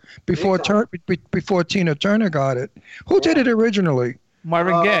work before Tina Turner got it. Who did it originally?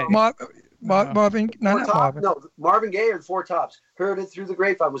 Marvin Gaye. Marvin, not Marvin. No, Marvin Gaye or Four Tops. Heard it through the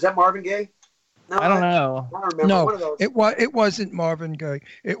grapevine. Was that Marvin Gaye? No, I don't know. I don't remember. No, One of those. it wasn't Marvin Gaye.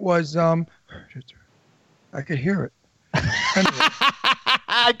 It was I could hear it. Anyway.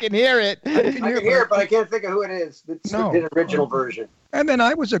 I can hear it. I can hear it, but I can't think of who it is. It's the original version. And then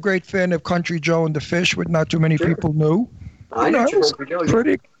I was a great fan of Country Joe and the Fish, which not too many people knew. I know it was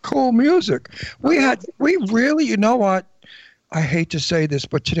pretty cool music. We really, you know what? I hate to say this,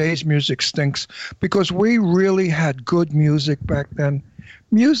 but today's music stinks because we really had good music back then.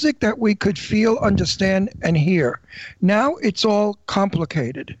 Music that we could feel, understand, and hear. Now it's all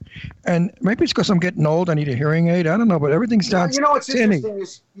complicated. And maybe it's because I'm getting old. I need a hearing aid. I don't know, but everything sounds it's interesting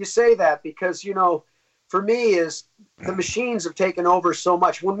you say that because, for me is the machines have taken over so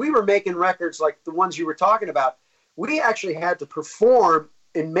much. When we were making records like the ones you were talking about, we actually had to perform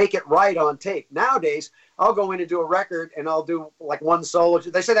and make it right on tape. Nowadays, I'll go in and do a record and I'll do like one solo.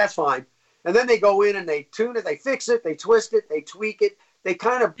 They say that's fine. And then they go in and they tune it, they fix it, they twist it, they tweak it. They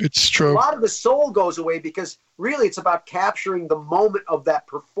kind of, it's true. A lot of the soul goes away because really it's about capturing the moment of that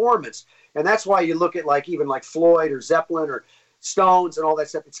performance. And that's why you look at even Floyd or Zeppelin or Stones and all that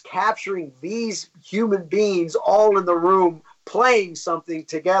stuff. It's capturing these human beings all in the room playing something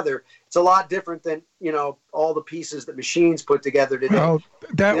together. It's a lot different than, all the pieces that machines put together today. Well,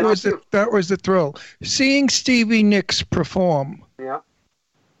 that was the thrill. Seeing Stevie Nicks perform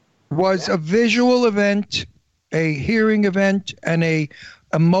was a visual event, a hearing event, and a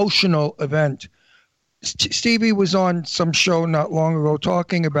emotional event. Stevie was on some show not long ago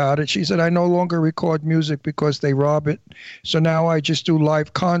talking about it. She said, I no longer record music because they rob it. So now I just do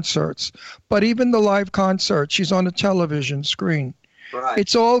live concerts. But even the live concert, she's on a television screen. Right.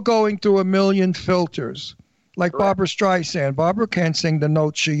 It's all going through a million filters. Like Barbara Streisand. Barbara can't sing the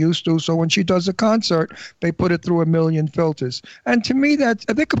notes she used to, so when she does a concert, they put it through a million filters. And to me,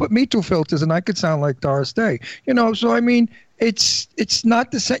 they could put me through filters, and I could sound like Doris Day. So I mean, it's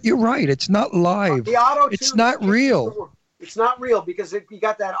not the set. You're right. It's not live. The auto-tune, it's not real. It's not real because you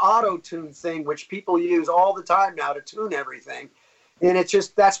got that auto-tune thing, which people use all the time now to tune everything. And it's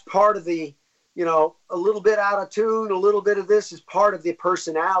just, that's part of the, a little bit out of tune, a little bit of this is part of the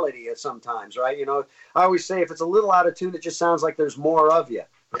personality sometimes, right? I always say if it's a little out of tune, it just sounds like there's more of you.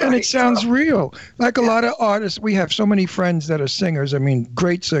 Right? And it sounds real. Like a lot of artists, we have so many friends that are singers,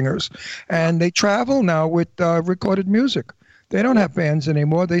 great singers, and they travel now with recorded music. They don't have bands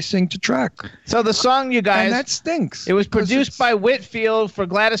anymore. They sing to track. So the song, you guys... And that stinks. It was produced by Whitfield for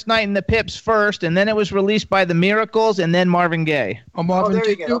Gladys Knight and the Pips first, and then it was released by the Miracles, and then Marvin Gaye. There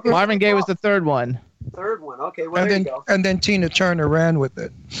you go. Okay. Marvin Gaye was the third one. Third one. Okay, well, there you go. And then Tina Turner ran with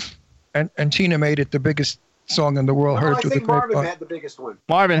it. And Tina made it the biggest song in the world. I think Marvin had the biggest one.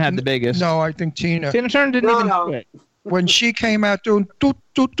 Marvin had the biggest. No, I think Tina. Tina Turner didn't even do it. When she came out doing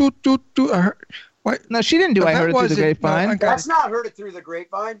what? No, she didn't do I Heard It Through the Grapevine. No, that's not Heard It Through the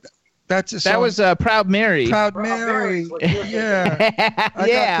Grapevine. That's a song. That was Proud Mary. Proud Mary.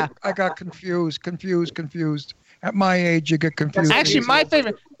 Yeah. I got confused. At my age, you get confused. Actually, my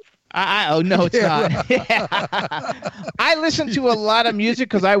favorite... oh, no, it's not. I listen to a lot of music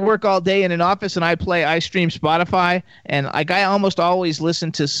because I work all day in an office and I stream Spotify. And I almost always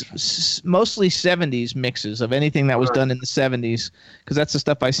listen to mostly 70s mixes of anything that was done in the 70s because that's the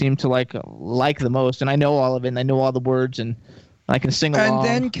stuff I seem to like the most. And I know all of it and I know all the words and I can sing along. And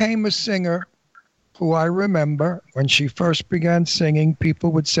then came a singer who I remember when she first began singing,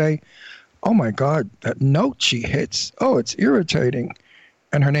 people would say, oh, my God, that note she hits. Oh, it's irritating.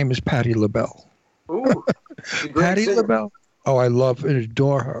 And her name is Patti LaBelle. Ooh, Patti LaBelle. Oh, I love and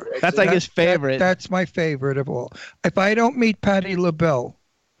adore her. That's like his favorite. That's my favorite of all. If I don't meet Patti LaBelle,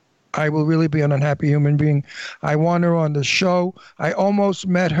 I will really be an unhappy human being. I want her on the show. I almost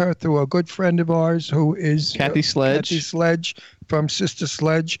met her through a good friend of ours who is Kathy Sledge. Kathy Sledge from Sister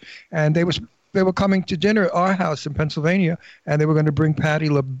Sledge. And they were coming to dinner at our house in Pennsylvania, and they were going to bring Patti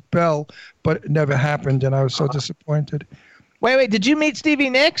LaBelle, but it never happened, and I was so disappointed. Wait, did you meet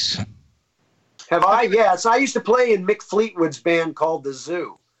Stevie Nicks? Have I? Yes. I used to play in Mick Fleetwood's band called The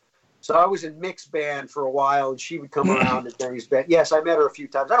Zoo. So I was in Mick's band for a while, and she would come around at Barry's band. Yes, I met her a few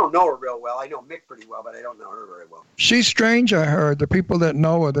times. I don't know her real well. I know Mick pretty well, but I don't know her very well. She's strange, I heard. The people that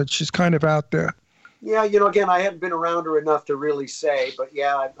know her, that she's kind of out there. Yeah, again, I haven't been around her enough to really say, but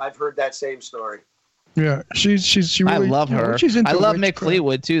yeah, I've heard that same story. Yeah, she really, I love her. I love Mick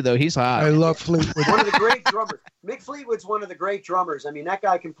Fleetwood too, though. He's hot. I love Fleetwood. One of the great drummers. Mick Fleetwood's one of the great drummers. I mean, that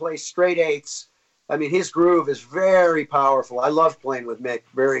guy can play straight eighths. I mean, his groove is very powerful. I love playing with Mick.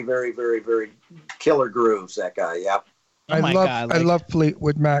 Very, very, very, very killer grooves, that guy. Yeah. Oh my God, I love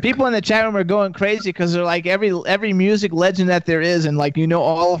Fleetwood Mac. People in the chat room are going crazy because they're like every music legend that there is, and like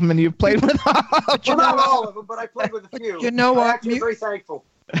all of them, and you've played with all of them. Well, not all of them, but I played with a few. You know I'm what? actually very thankful.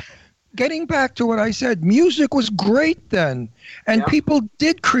 Getting back to what I said, music was great then, and people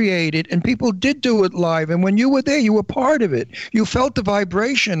did create it, and people did do it live. And when you were there, you were part of it. You felt the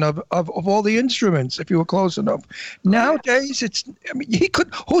vibration of all the instruments if you were close enough. Nowadays,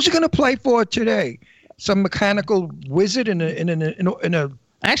 who's he going to play for today? Some mechanical wizard in a.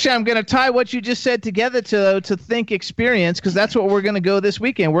 Actually, I'm going to tie what you just said together to Think Experience, because that's what we're going to go this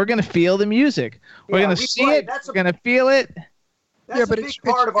weekend. We're going to feel the music. We're going to see it. We're going to feel it. That's a big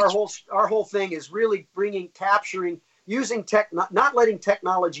part of our whole thing is really capturing, using not letting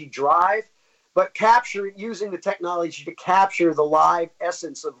technology drive, but using the technology to capture the live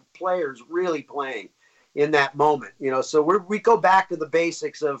essence of players really playing in that moment. So we go back to the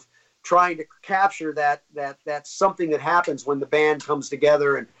basics of trying to capture that something that happens when the band comes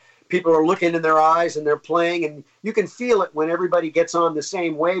together and people are looking in their eyes and they're playing, and you can feel it when everybody gets on the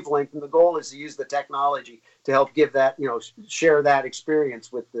same wavelength. And the goal is to use the technology to help give that, share that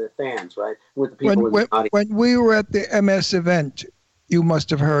experience with the fans, right? With the people in the audience. When we were at the MS event, you must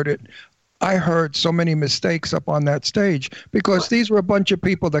have heard it. I heard so many mistakes up on that stage because these were a bunch of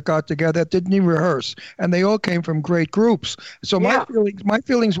people that got together that didn't even rehearse, and they all came from great groups. So my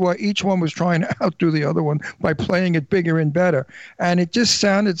feelings were each one was trying to outdo the other one by playing it bigger and better, and it just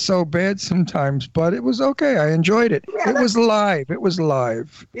sounded so bad sometimes. But it was okay. I enjoyed it. It was live. It was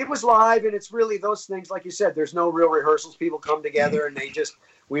live. It was live, and it's really those things, like you said. There's no real rehearsals. People come together and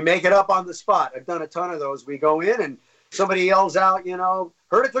we make it up on the spot. I've done a ton of those. We go in and somebody yells out,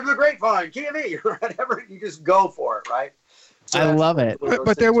 heard it through the grapevine, KME, or whatever. You just go for it, right? So I love it.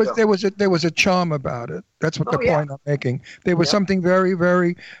 But there was a charm about it. That's what point I'm making. There was something very,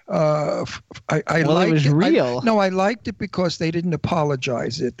 very. I liked it was real. I liked it because they didn't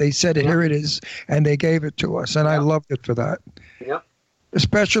apologize it. They said, "Here it is," and they gave it to us, and I loved it for that. Yep.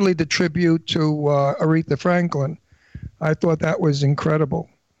 Especially the tribute to Aretha Franklin. I thought that was incredible.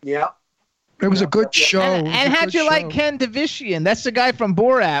 Yeah. It was a good show. And how'd you like Ken Davician? That's the guy from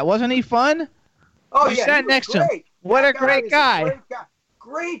Borat. Wasn't he fun? Oh, you sat next to him. What a great guy.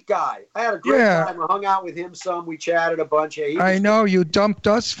 Great guy. I had a great time. I hung out with him some. We chatted a bunch. I know. You dumped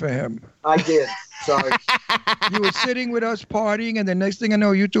us for him. I did. Sorry. You were sitting with us partying, and the next thing I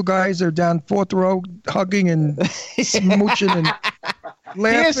know, you two guys are down fourth row hugging and smooching and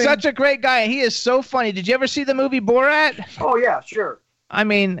laughing. He is such a great guy. He is so funny. Did you ever see the movie Borat? Oh, yeah, sure. I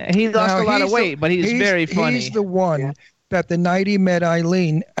mean, he lost a lot of weight, but he's very funny. He's the one that the night he met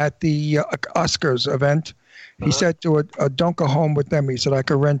Eileen at the Oscars event, he said to her, "Don't go home with them." He said, "I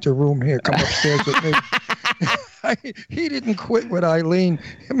could rent a room here. Come upstairs with me." He didn't quit with Eileen.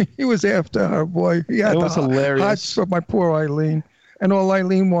 I mean, he was after her, boy. He had hilarious. Hearts for my poor Eileen, and all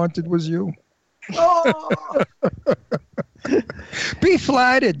Eileen wanted was you. Oh. Be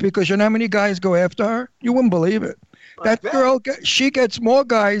flattered, because you know how many guys go after her? You wouldn't believe it. That girl, she gets more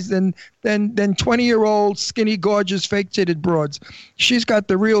guys than 20-year-old skinny, gorgeous, fake-titted broads. She's got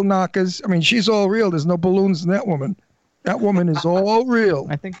the real knockers. I mean, she's all real. There's no balloons in that woman. That woman is all real.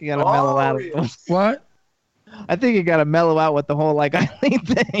 I think you got to mellow out. What? I think you got to mellow out with the whole Eileen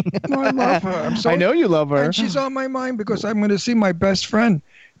thing. No, I love her. I know you love her. And she's on my mind because I'm going to see my best friend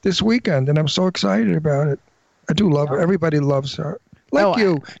this weekend, and I'm so excited about it. I do love her. Everybody loves her.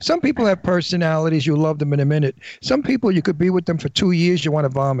 You. Some people have personalities. You love them in a minute. Some people, you could be with them for 2 years. You want to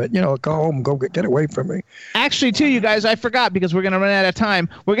vomit. Go home. Go get away from me. Actually, too, you guys, I forgot because we're going to run out of time.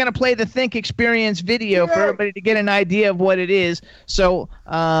 We're going to play the Think Experience video for everybody to get an idea of what it is. So,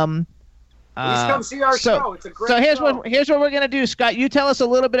 please come see our show. It's a great show. Here's what we're going to do, Scott. You tell us a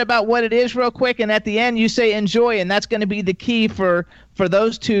little bit about what it is real quick, and at the end you say enjoy, and that's going to be the key for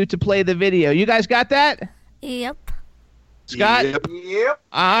those two to play the video. You guys got that? Yep. Scott? Yep.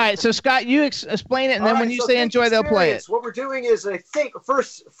 All right. So, Scott, you explain it, and then when you say enjoy, they'll play it. What we're doing is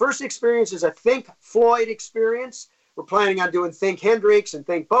first experience is a Think Floyd experience. We're planning on doing Think Hendrix and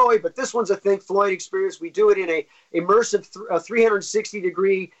Think Bowie, but this one's a Think Floyd experience. We do it in a immersive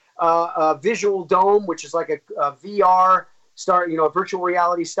 360-degree visual dome, which is like a VR virtual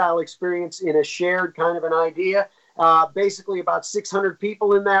reality style experience in a shared kind of an idea. Basically about 600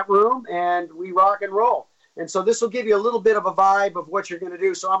 people in that room, and we rock and roll. And so this will give you a little bit of a vibe of what you're going to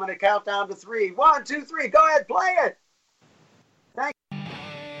do. So I'm going to count down to 3. 1, 2, 3. Go ahead, play it. Thank you.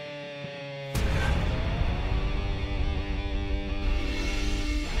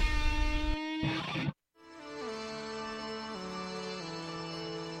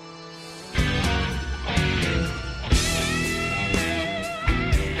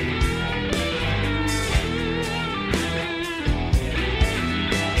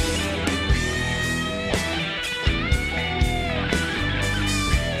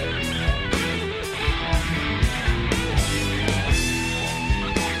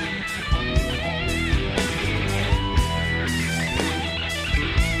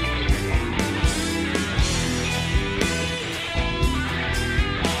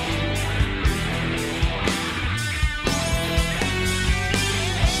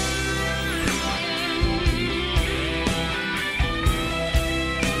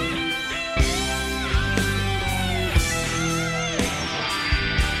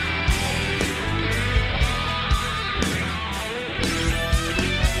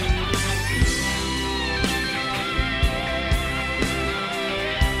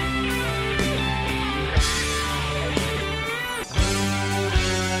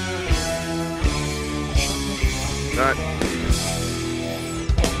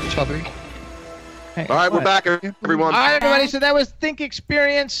 Bubby. All right, we're back, everyone. All right, everybody. So that was Think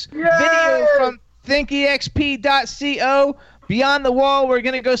Experience video from thinkexp.co. Beyond the Wall. We're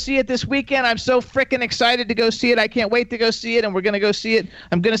going to go see it this weekend. I'm so freaking excited to go see it. I can't wait to go see it, and we're going to go see it.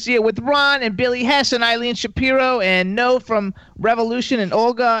 I'm going to see it with Ron and Billy Hess and Eileen Shapiro and No from Revolution and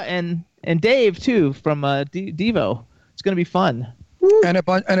Olga and Dave, too, from Devo. It's going to be fun. And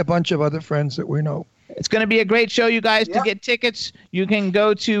a bunch of other friends that we know. It's going to be a great show, you guys. To get tickets, you can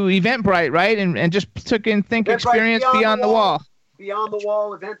go to Eventbrite, right? And just took in Think Experience Beyond the Wall. Beyond the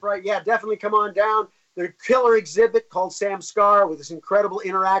Wall, Eventbrite. Yeah, definitely come on down. There's a killer exhibit called Sam Scar with this incredible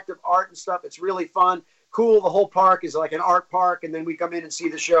interactive art and stuff. It's really fun. Cool. The whole park is like an art park, and then we come in and see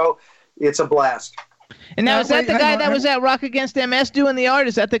the show. It's a blast. And now, is that the guy that was at Rock Against MS doing the art?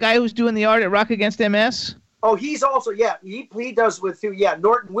 Is that the guy who's doing the art at Rock Against MS? Oh, he's also, he does with, too. Yeah,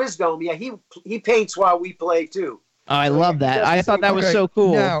 Norton Wisdom. Yeah, he paints while we play, too. Oh, I love that. I thought that was so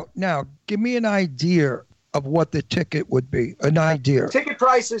cool. Now, give me an idea of what the ticket would be. An idea. Ticket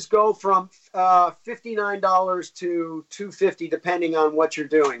prices go from $59 to $250, depending on what you're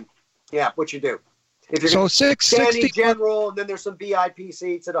doing. Yeah, what you do. If you're standing general, and then there's some VIP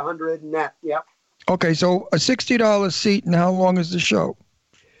seats at $100 and that. Yep. Okay, so a $60 seat, and how long is the show?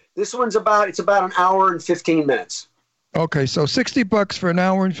 This one's about an hour and 15 minutes. Okay, so $60 for an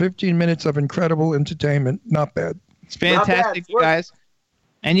hour and 15 minutes of incredible entertainment. Not bad. It's fantastic, you guys.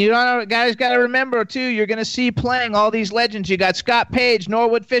 And you guys got to remember, too, you're going to see playing all these legends. You got Scott Page,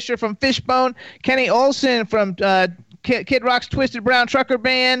 Norwood Fisher from Fishbone, Kenny Olson from Kid Rock's Twisted Brown Trucker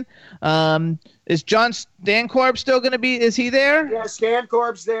Band. Is John Stancorb still going to be? Is he there? Yeah,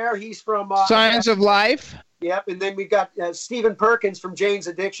 Stancorb's there. He's from Signs of Life. Yep, and then we got Stephen Perkins from Jane's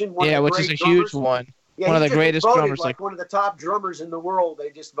Addiction. Which is a huge one. Yeah, one of the greatest drummers. Like one of the top drummers in the world.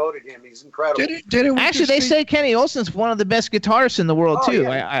 They just voted him. He's incredible. Actually, they say Kenny Olson's one of the best guitarists in the world, too.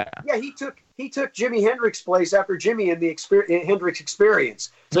 Yeah, he took Jimi Hendrix's place after Jimi in the Hendrix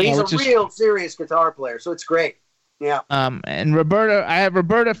Experience. So he's a real serious guitar player. So it's great. Yeah. And I have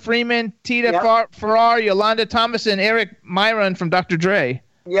Roberta Freeman, Tita Farrar, Yolanda Thomas, and Eric Myron from Dr. Dre.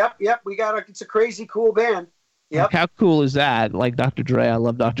 Yep. It's a crazy cool band. Yep. Like, how cool is that? Like Dr. Dre. I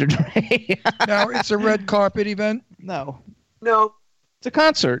love Dr. Dre. Now, it's a red carpet event? No. It's a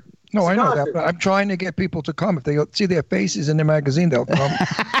concert. No, I know that, but I'm trying to get people to come. If they see their faces in the magazine, they'll come.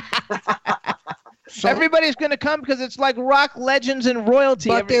 So, everybody's going to come because it's like rock legends and royalty.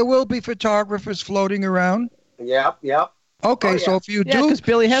 But there will be photographers floating around. Yep. Okay, so if you do, because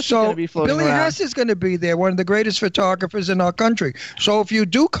Billy Hess is going to be floating around. Billy Hess is going to be there, one of the greatest photographers in our country. So if you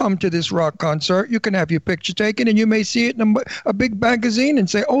do come to this rock concert, you can have your picture taken, and you may see it in a big magazine and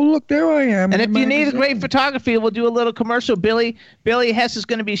say, "Oh, look, there I am." And if you need a great photography, we'll do a little commercial. Billy Hess is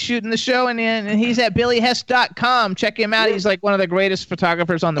going to be shooting the show, and he's at billyhess.com. Check him out. He's like one of the greatest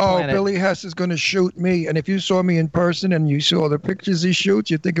photographers on the planet. Oh, Billy Hess is going to shoot me, and if you saw me in person and you saw the pictures he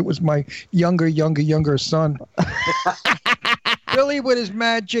shoots, you'd think it was my younger son. Billy with his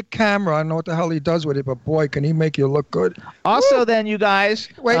magic camera. I don't know what the hell he does with it, but boy, can he make you look good. Also, then, you guys.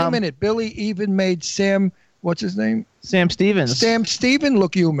 Wait a minute. Billy even made Sam, what's his name? Sam Stevens. Sam Stevens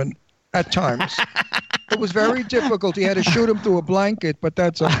look human at times. It was very difficult. He had to shoot him through a blanket, but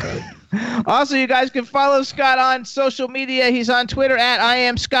that's okay. Also, you guys can follow Scott on social media. He's on Twitter at I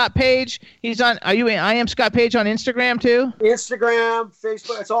am Scott Page. Are you I am Scott Page on Instagram, too? Instagram,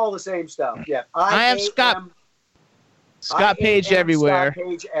 Facebook, it's all the same stuff. Yeah. I am Scott Page everywhere. Scott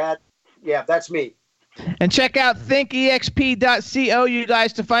Page that's me. And check out thinkexp.co, you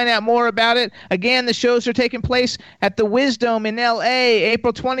guys, to find out more about it. Again, the shows are taking place at the Wisdom in L.A.,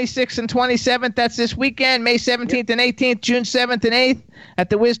 April 26th and 27th. That's this weekend, May 17th and 18th, June 7th and 8th at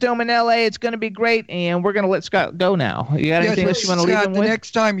the Wisdom in L.A. It's going to be great, and we're going to let Scott go now. You got anything else you want to leave him with? The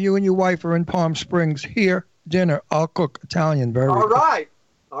next time you and your wife are in Palm Springs, dinner, I'll cook Italian very All right.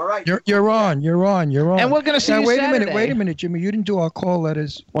 All right. You're on. And we're going to see you Saturday. Wait a minute, Jimmy. You didn't do our call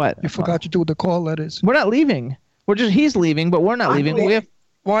letters. What? You forgot to do the call letters. We're not leaving. He's leaving, but we're not leaving.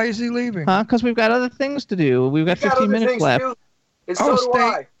 Why is he leaving? Because we've got other things to do. We've got 15 minutes left. And so do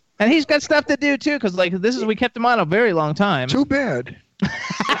I. And he's got stuff to do, too, because we kept him on a very long time. Too bad.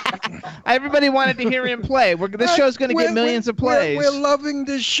 Everybody wanted to hear him play. This show's going to get millions of plays. We're loving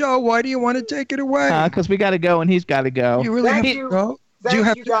this show. Why do you want to take it away? Because we got to go, and he's got to go. You really have to go?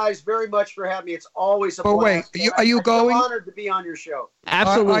 Thank you guys very much for having me. It's always a blast. Wait, are you going? I'm honored to be on your show.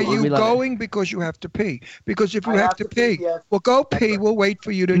 Absolutely. Are you going because you have to pee? Because if you have to pee, yes. Well, go pee. We'll wait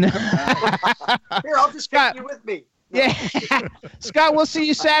for you to come out. Here, I'll just take you with me. Yeah. Scott, we'll see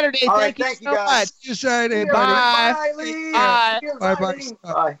you Saturday. Thank you so much. See you Saturday. Bye. Bye. Bye.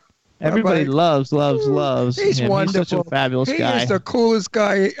 Bye. Everybody Bye-bye. loves He's him. wonderful. He's such a fabulous guy. He is the coolest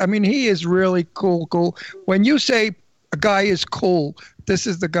guy. I mean, he is really cool. When you say a guy is cool, this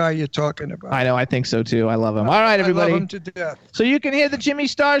is the guy you're talking about. I know. I think so, too. I love him. All right, everybody. I love him to death. So you can hear the Jimmy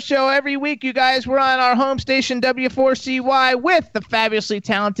Star Show every week, you guys. We're on our home station, W4CY, with the fabulously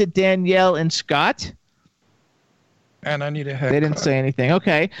talented Danielle and Scott. And I need a haircut. They didn't say anything.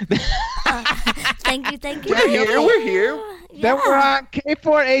 Okay. Thank you. We're here. Then we're on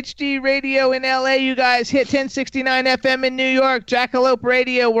K4HD Radio in LA, you guys. Hit 1069 FM in New York. Jackalope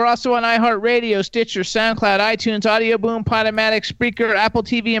Radio. We're also on iHeartRadio, Stitcher, SoundCloud, iTunes, Audio Boom, Podomatic, Spreaker, Apple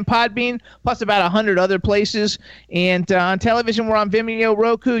TV, and Podbean, plus about 100 other places. And on television, we're on Vimeo,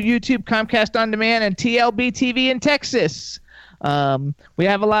 Roku, YouTube, Comcast On Demand, and TLB TV in Texas. We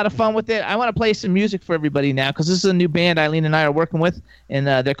have a lot of fun with it. I want to play some music for everybody now because this is a new band Eileen and I are working with, and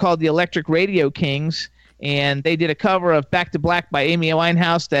they're called the Electric Radio Kings. And they did a cover of Back to Black by Amy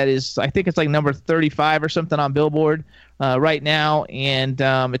Winehouse that is, I think it's like number 35 or something on Billboard right now. And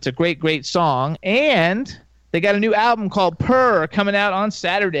it's a great, great song. And they got a new album called Purr coming out on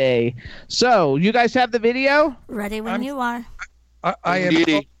Saturday. So, you guys have the video? Ready when you are. I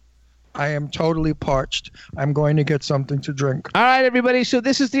am totally parched. I'm going to get something to drink. All right, everybody. So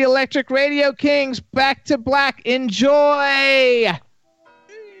this is the Electric Radio Kings, Back to Black. Enjoy!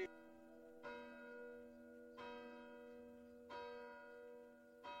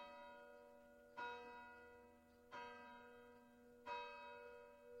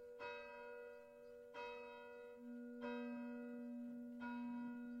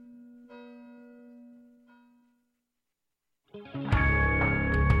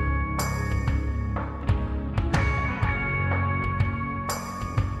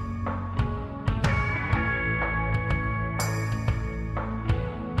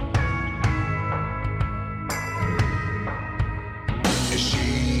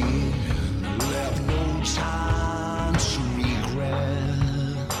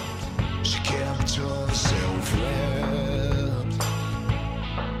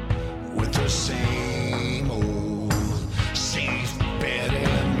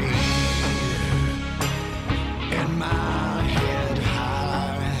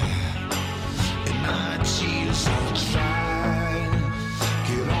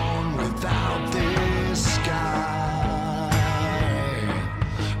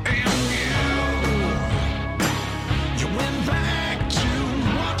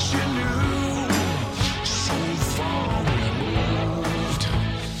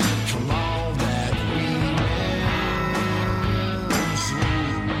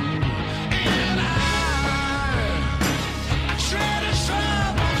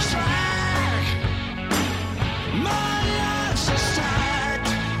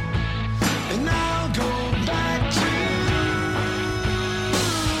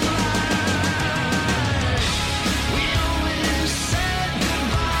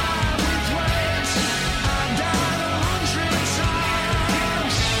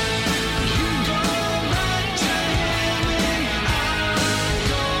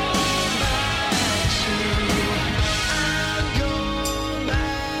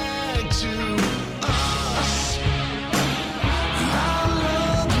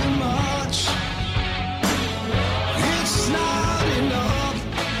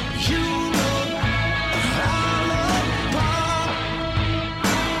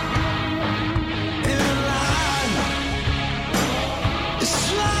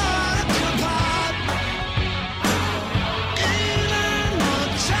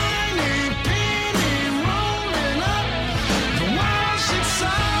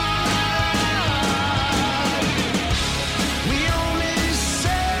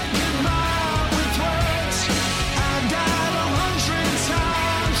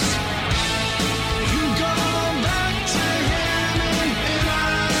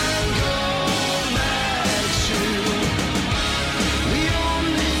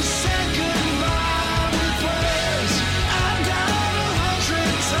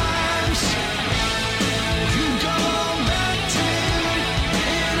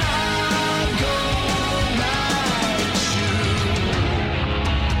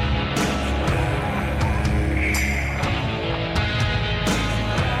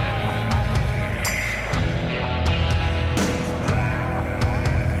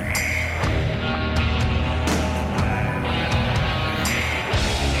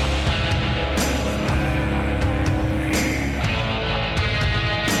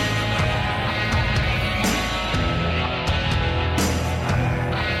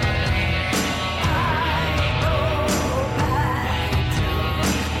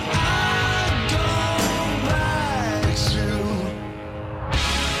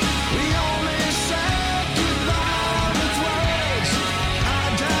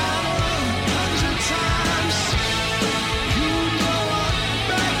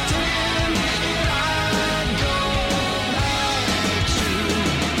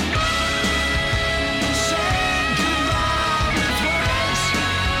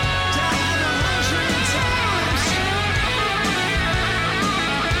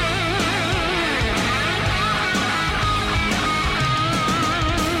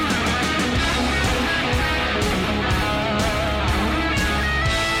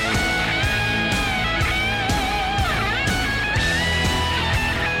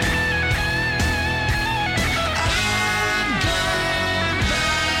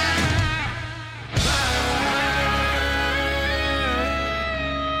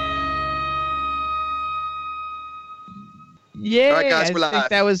 Yeah, All right, guys, I we're think live.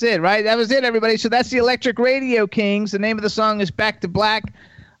 that was it, right? That was it, everybody. So that's the Electric Radio Kings. The name of the song is Back to Black.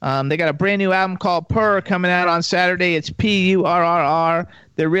 They got a brand new album called Purr coming out on Saturday. It's Purrr.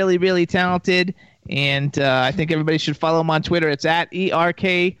 They're really, really talented, and I think everybody should follow them on Twitter. It's at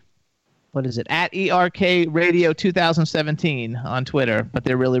ERK. What is it? At ERK Radio 2017 on Twitter. But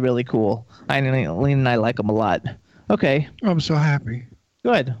they're really, really cool. Eileen and I like them a lot. Okay. I'm so happy.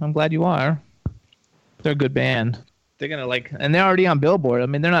 Good. I'm glad you are. They're a good band. They're gonna and they're already on Billboard. I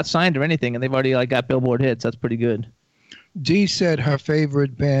mean, they're not signed or anything, and they've already got Billboard hits. That's pretty good. Dee said her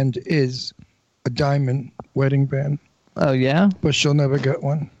favorite band is a diamond wedding band. Oh yeah, but she'll never get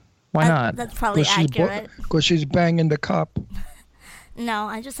one. Why not? That's probably accurate. Because she's banging the cop. No,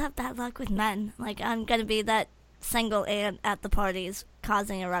 I just have bad luck with men. Like, I'm gonna be that single aunt at the parties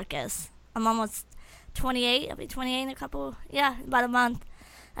causing a ruckus. I'm almost 28. I'll be 28 in about a month.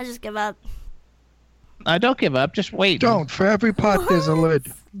 I just give up. Don't give up. Just wait. Don't. For every pot, there's a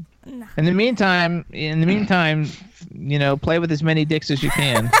lid. No. In the meantime, play with as many dicks as you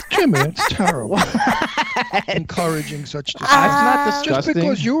can. Jimmy, it's terrible. Encouraging such That's not disgusting. Just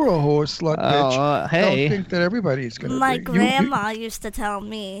because you're a horse slut, bitch, hey. don't think that everybody's going to be. My grandma used to tell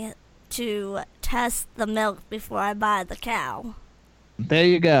me to test the milk before I buy the cow. There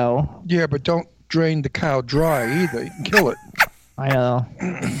you go. Yeah, but don't drain the cow dry either. You can kill it. I know.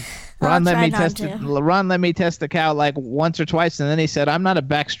 Ron let me test the cow like once or twice, and then he said, "I'm not a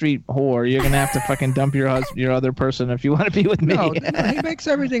backstreet whore. You're gonna have to fucking dump your other person if you want to be with me." No, he makes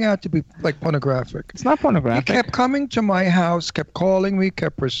everything out to be like pornographic. It's not pornographic. He kept coming to my house, kept calling me,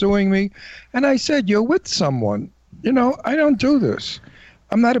 kept pursuing me, and I said, "You're with someone. I don't do this.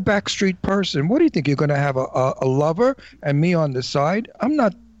 I'm not a backstreet person. What do you think? You're gonna have a lover and me on the side? I'm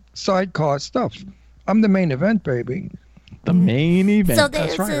not sidecar stuff. I'm the main event, baby." The main event. So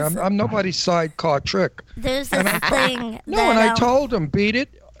that's right. I'm nobody's sidecar trick. There's this thing. No, and I told him, beat it.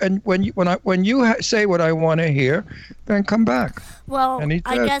 And when you say what I want to hear, then come back. Well,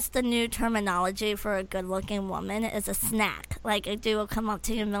 I guess the new terminology for a good-looking woman is a snack. Like, a dude will come up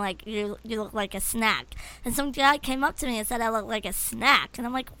to you and be like, you look like a snack. And some guy came up to me and said I look like a snack. And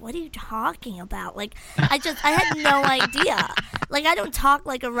I'm like, what are you talking about? Like, I had no idea. Like, I don't talk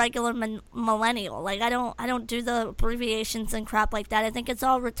like a regular millennial. Like, I don't do the abbreviations and crap like that. I think it's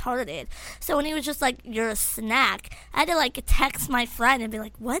all retarded. So when he was just like, you're a snack, I had to, like, text my friend and be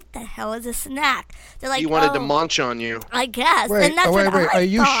like, what the hell is a snack? They're like, he wanted to munch on you. I guess. Wait, and that's wait. what I Are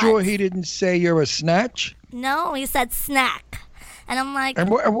you thought. sure he didn't say you're a snatch? No, he said snack. And I'm like... And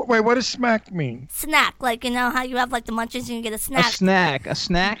wait, what does smack mean? Snack. Like, how you have, like, the munchies and you get a snack. A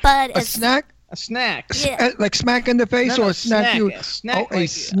snack? But a snack? A snack. Yeah. Like smack in the face or a snack? A snack. A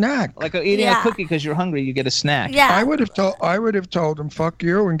snack. Like eating a cookie because you're hungry, you get a snack. Yeah. I would have told him, fuck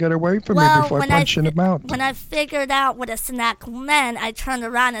you, and get away from me before I punch in the mouth. When I figured out what a snack meant, I turned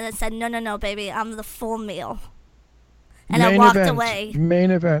around and I said, no, baby, I'm the full meal. And I walked away.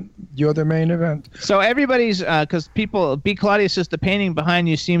 Main event. You're the main event. So everybody's, because B. Claudia says the painting behind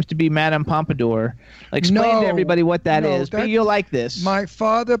you seems to be Madame Pompadour. Explain to everybody what that is. But you'll like this. My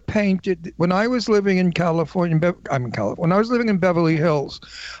father painted, when I was living in California, when I was living in Beverly Hills,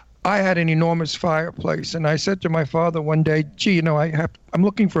 I had an enormous fireplace, and I said to my father one day, gee, I'm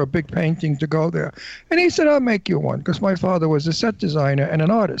looking for a big painting to go there. And he said, I'll make you one, because my father was a set designer and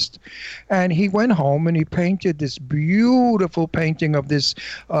an artist. And he went home and he painted this beautiful painting of this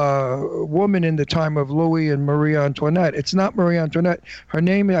woman in the time of Louis and Marie Antoinette. It's not Marie Antoinette. Her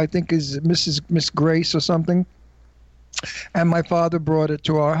name, I think, is Miss Grace or something. And my father brought it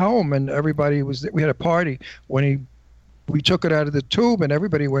to our home, and we had a party when we took it out of the tube, and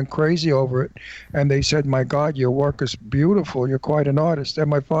everybody went crazy over it. And they said, my God, your work is beautiful. You're quite an artist. And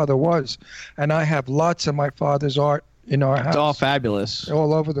my father was. And I have lots of my father's art in our house. It's all fabulous.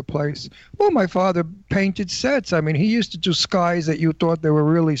 All over the place. Well, my father painted sets. I mean, he used to do skies that you thought they were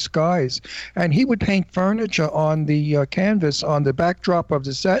really skies. And he would paint furniture on the canvas, on the backdrop of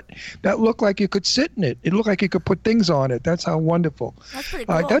the set, that looked like you could sit in it. It looked like you could put things on it. That's how wonderful. That's pretty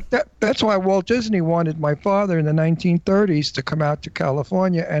cool. That's why Walt Disney wanted my father in the 1930s to come out to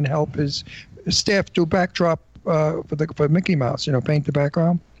California and help his staff do backdrop for Mickey Mouse, paint the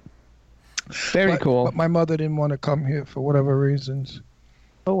background. Very cool. But my mother didn't want to come here for whatever reasons.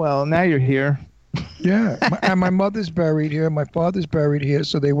 Oh, well, now you're here. Yeah. And my mother's buried here. My father's buried here,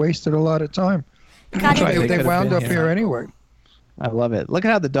 so they wasted a lot of time. They wound up here anyway. I love it. Look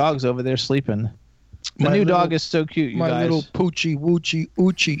at how the dog's over there sleeping. The new dog is so cute, you guys. My little Poochie Woochie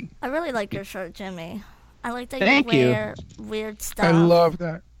Oochie. I really like your shirt, Jimmy. I like that Thank you wear weird stuff. I love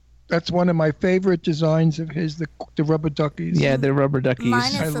that. That's one of my favorite designs of his, the rubber duckies. Yeah, they're rubber duckies. Mine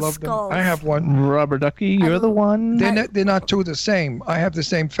I is the love them. skulls. I have one. Rubber ducky, you're the one. They're not two the same. I have the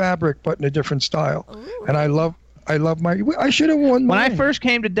same fabric, but in a different style. Ooh. And I love my. I should have worn When mine. I first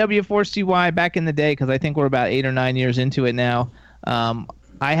came to W4CY back in the day, because I think we're about 8 or 9 years into it now,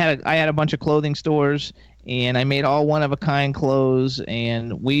 I had a bunch of clothing stores, and I made all one-of-a-kind clothes,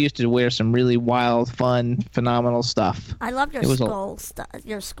 and we used to wear some really wild, fun, phenomenal stuff. I love your It was a- skull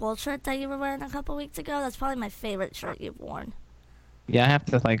your skull shirt that you were wearing a couple weeks ago. That's probably my favorite shirt you've worn. Yeah,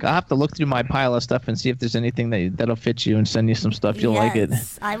 I'll have to look through my pile of stuff and see if there's anything that'll fit you and send you some stuff. You'll like it.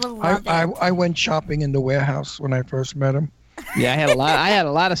 I will love it. I went shopping in the warehouse when I first met him. Yeah, I had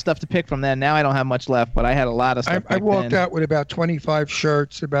a lot of stuff to pick from then. Now I don't have much left, but I had a lot of stuff. I back walked then. out with about 25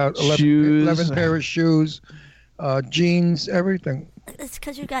 shirts, about 11 Shoes. pair of shoes, jeans, everything. It's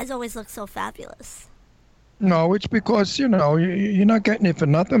because you guys always look so fabulous. No, it's because, you're not getting it for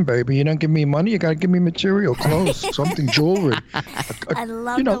nothing, baby. You don't give me money. You got to give me material, clothes, something, jewelry. I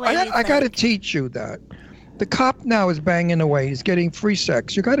love the way you I got to think. teach you that. The cop now is banging away. He's getting free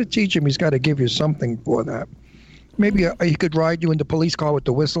sex. You got to teach him. He's got to give you something for that. Maybe he could ride you in the police car with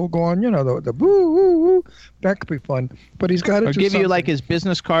the whistle going, the boo, woo, woo. That could be fun. But he's got to Or do give you something. like his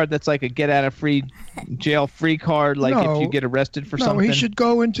business card that's like a jail free card, like No. if you get arrested for No, something. he should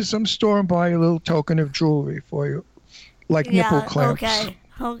go into some store and buy a little token of jewelry for you, like nipple clamps,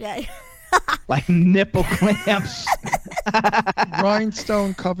 Okay. Like nipple clamps.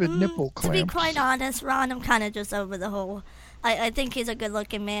 rhinestone-covered nipple To be clamps. quite honest, Ron, I'm kind of just over the whole. I think he's a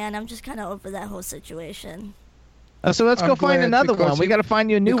good-looking man. I'm just kind of over that whole situation. So let's go I'm find glad another because one. We he- got to find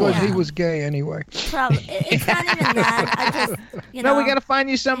you a new because one. he was gay anyway. Probably, it's not even that. I just, No, we got to find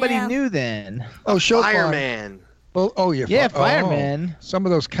you somebody Yeah. new then. Oh, show Fireman. yeah. Yeah, fireman. Some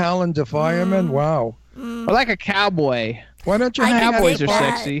of those calendar firemen. Wow. Or like a cowboy. Why don't you I hang can out? Cowboys dig are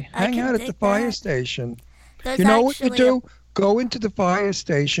that. sexy. I Hang can out at the dig fire that. station. There's You know what you actually do? Go into the fire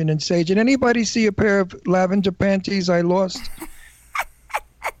station and say, "Did anybody see a pair of lavender panties I lost?"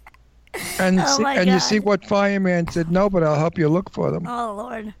 And Oh my you God. see what fireman said, "No, but I'll help you look for them." Oh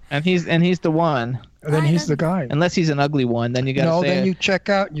Lord. And he's the one. And then he's the guy. Unless he's an ugly one, then you got to No, say then it. you check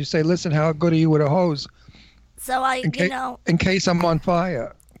out and you say, "Listen, how good are you with a hose?" So In case I'm on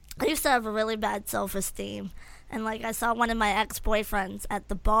fire. I used to have a really bad self-esteem, and like I saw one of my ex-boyfriends at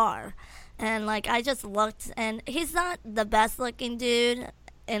the bar, and like I just looked, and he's not the best-looking dude,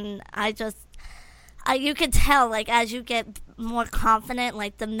 and you could tell, like, as you get more confident,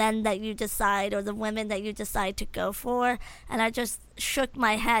 like, the men that you decide or the women that you decide to go for, and I just shook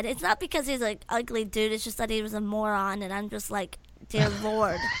my head. It's not because he's an ugly dude, it's just that he was a moron, and I'm just like, dear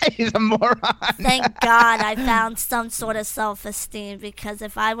Lord. He's a moron. Thank God I found some sort of self-esteem, because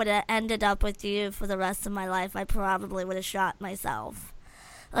if I would have ended up with you for the rest of my life, I probably would have shot myself.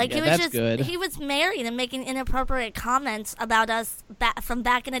 Like, Yeah, he was that's just, good. he was married and making inappropriate comments about us from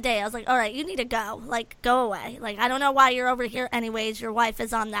back in the day. I was like, all right, you need to go. Like, go away. Like, I don't know why you're over here anyways. Your wife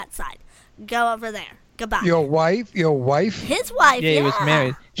is on that side. Go over there. Goodbye. Your wife? His wife, Yeah, he was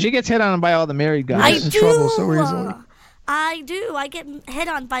married. She gets hit on by all the married guys. I gets in do. trouble so easily. I do. I get hit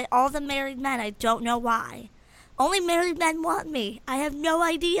on by all the married men. I don't know why. Only married men want me. I have no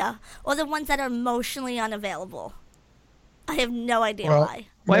idea. Or the ones that are emotionally unavailable. I have no idea Well, why.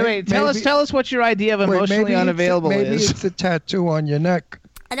 Wait, tell us what your idea of emotionally unavailable maybe is. it's the tattoo on your neck.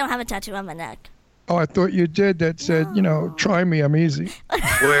 I don't have a tattoo on my neck. Oh, I thought you did. That said, try me, I'm easy.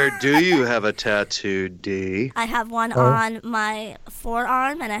 Where do you have a tattoo, D? I have one Oh. on my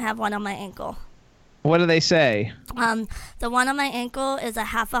forearm and I have one on my ankle. What do they say? The one on my ankle is a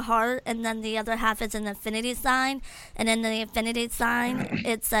half a heart, and then the other half is an infinity sign. And in the infinity sign,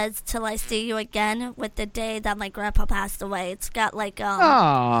 it says, "Till I see you again," with the day that my grandpa passed away. It's got like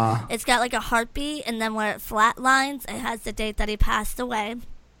Aww. it's got like a heartbeat, and then where it flatlines, it has the date that he passed away.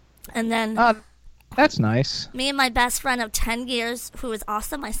 And then That's nice. me and my best friend of 10 years, who is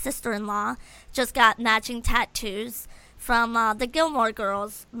also my sister-in-law, just got matching tattoos from the Gilmore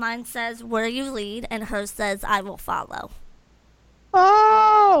Girls. Mine says, "Where you lead," and hers says, "I will follow."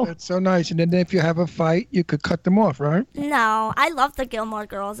 Oh! That's so nice. And then if you have a fight, you could cut them off, right? No, I love the Gilmore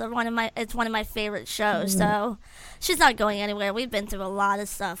Girls. It's one of my favorite shows. So she's not going anywhere. We've been through a lot of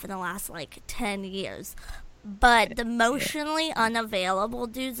stuff in the last 10 years. But the emotionally unavailable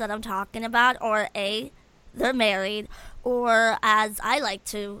dudes that I'm talking about are they're married, or as I like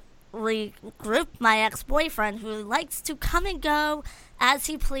to regroup, my ex-boyfriend, who likes to come and go as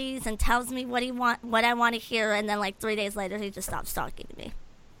he please and tells me what I want to hear, and then 3 days later he just stops talking to me.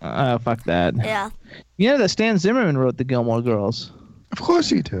 Fuck that. Yeah. You know that Stan Zimmerman wrote the Gilmore Girls. Of course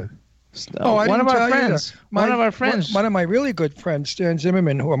he did. Oh, I one didn't of our tell you friends. that. One of our friends. One of my really good friends, Stan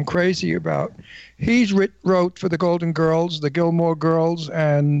Zimmerman, who I'm crazy about. He's wrote for the Golden Girls, the Gilmore Girls,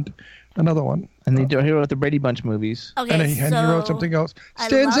 and another one. And he wrote the Brady Bunch movies. Okay, And he wrote something else. I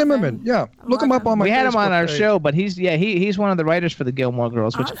Stan love Zimmerman. him. Yeah, look him up on my. We had him on Facebook our page. show, but he's one of the writers for the Gilmore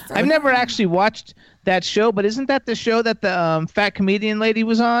Girls, which Awesome. I've never actually watched that show. But isn't that the show that the fat comedian lady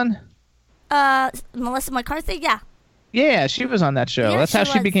was on? Melissa McCarthy, yeah. Yeah, she was on that show. Yeah, That's how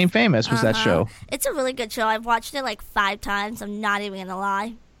she was. became famous. Was that show? It's a really good show. I've watched it like 5 times. I'm not even gonna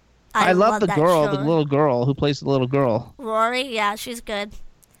lie. I love the that girl, show. the little girl who plays the little girl. Rory, yeah, she's good.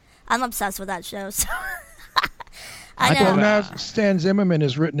 I'm obsessed with that show. So. I I Well, know. now Stan Zimmerman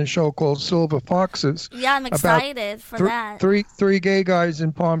has written a show called Silver Foxes. Yeah, I'm excited for that. Three gay guys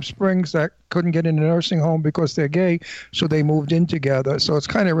in Palm Springs that couldn't get in a nursing home because they're gay, so they moved in together. So it's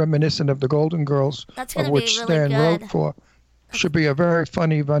kind of reminiscent of the Golden Girls, That's of gonna which be really Stan good. wrote for. Should be a very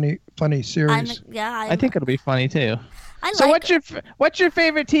funny series. I think it'll be funny too. So like what's your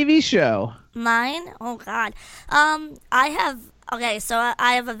favorite TV show? Mine? Oh God. I have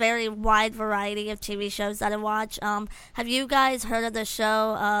I have a very wide variety of TV shows that I watch. Have you guys heard of the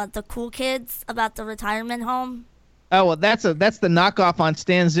show The Cool Kids about the retirement home? Oh well, that's the knockoff on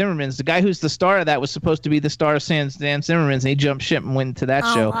Stan Zimmerman's. The guy who's the star of that was supposed to be the star of Stan Zimmerman's, and he jumped ship and went to that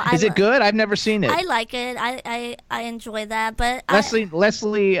show. well, Is it good? I've never seen it. I like it. I enjoy that, but Leslie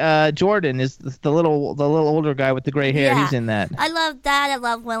Jordan is the little older guy with the gray hair. Yeah. He's in that. I love that. I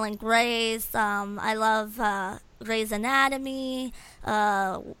love Will and Grace. I love Grey's Anatomy.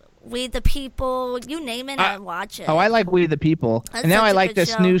 We the People. You name it, I watch it. Oh, I like We the People, That's and now such I a like good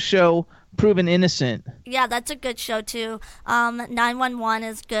this show. new show, Proven Innocent. Yeah, that's a good show too. 911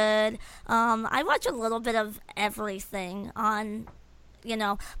 is good. I watch a little bit of everything on,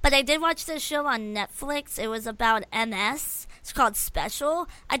 but I did watch this show on Netflix. It was about MS. It's called Special.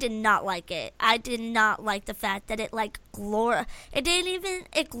 I did not like it. I did not like the fact that it it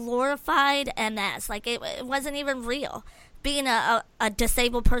glorified MS. Like it wasn't even real. Being a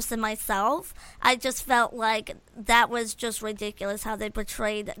disabled person myself, I just felt like that was just ridiculous how they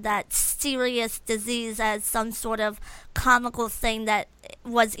portrayed that serious disease as some sort of comical thing that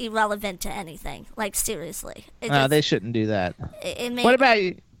was irrelevant to anything. Like, seriously. They shouldn't do that. It made,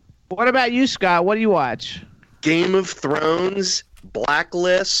 What about you, Scott? What do you watch? Game of Thrones,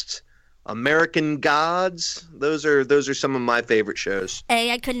 Blacklist, American Gods. Those are some of my favorite shows.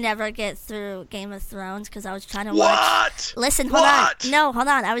 I could never get through Game of Thrones because I was trying to What? watch. Listen, hold on. No, hold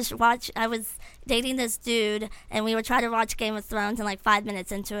on. I was dating this dude, and we were trying to watch Game of Thrones, and like 5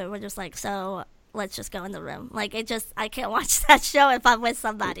 minutes into it, we're just like, so let's just go in the room. Like, I can't watch that show if I'm with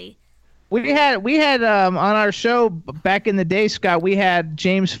somebody. We had on our show back in the day, Scott. We had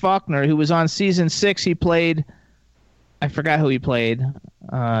James Faulkner, who was on season 6. He played. I forgot who he played.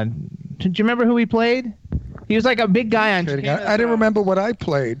 Did you remember who he played? He was like a big guy on. I didn't remember what I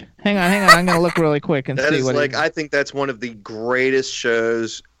played. Hang on. I'm gonna look really quick and That see is what. I think that's one of the greatest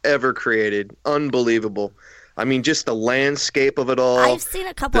shows ever created. Unbelievable. I mean, just the landscape of it all. I've seen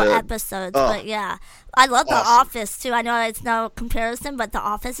a couple episodes, but yeah. I love The Office, too. I know it's no comparison, but The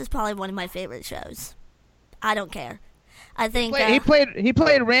Office is probably one of my favorite shows. I don't care. I think he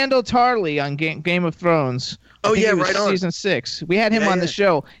played Randall Tarley on Game of Thrones. Oh, yeah, it was right on. Season 6. We had him on the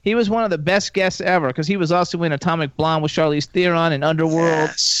show. He was one of the best guests ever because he was also in Atomic Blonde with Charlize Theron and Underworld.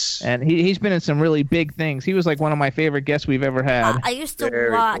 Yes. And he's been in some really big things. He was like one of my favorite guests we've ever had. I used to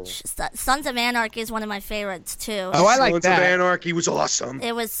watch Sons of Anarchy is one of my favorites, too. Oh, I like Sons that. of Anarchy was awesome.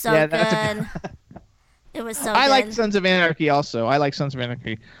 It was so good. It was so good. I like Sons of Anarchy also. I like Sons of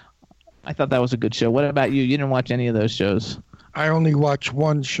Anarchy. I thought that was a good show. What about you? You didn't watch any of those shows. I only watch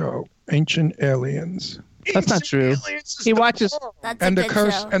one show, Ancient Aliens. That's not true. He watches That's and a the good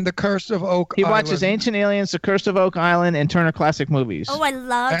curse show. and the Curse of Oak He Island. watches Ancient Aliens, The Curse of Oak Island, and Turner Classic Movies. Oh, I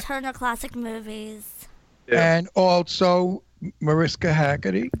love Turner Classic Movies. And also Mariska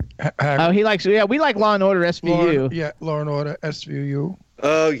Hargitay. Oh, he likes. Yeah, we like Law and Order SVU. Law and Order SVU.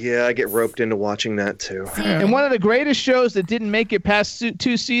 Oh, yeah, I get roped into watching that, too. And one of the greatest shows that didn't make it past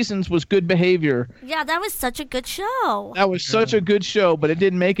 2 seasons was Good Behavior. Yeah, that was such a good show. That was such a good show, but it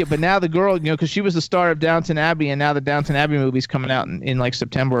didn't make it. But now the girl, because she was the star of Downton Abbey, and now the Downton Abbey movie's coming out in like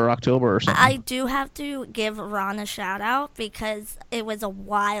September or October or something. I do have to give Ron a shout out because it was a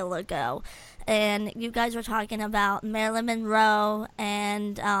while ago. And you guys were talking about Marilyn Monroe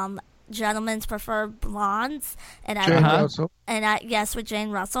and Gentlemen's Prefer Blondes, and yes, with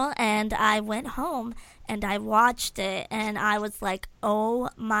Jane Russell, and I went home and I watched it, and I was like, oh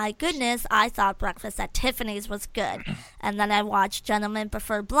my goodness, I thought Breakfast at Tiffany's was good, and then I watched Gentlemen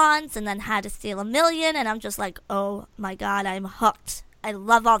Prefer Blondes, and then How to Steal a Million, and I'm just like, oh my god, I'm hooked. I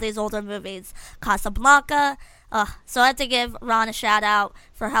love all these older movies. Casablanca. So I have to give Ron a shout out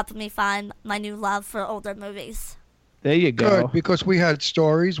for helping me find my new love for older movies. There you go. Good, because we had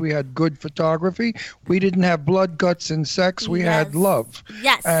stories, we had good photography, we didn't have blood, guts, and sex. We had love.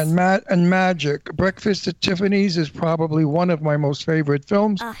 Yes. And magic. Breakfast at Tiffany's is probably one of my most favorite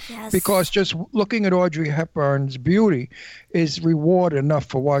films Yes. because just looking at Audrey Hepburn's beauty is reward enough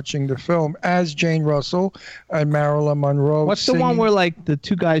for watching the film, as Jane Russell and Marilyn Monroe. What's the one where like the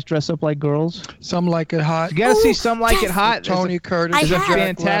two guys dress up like girls? Some Like It Hot. You gotta see Some Like It Hot. Tony Curtis. Is a Jack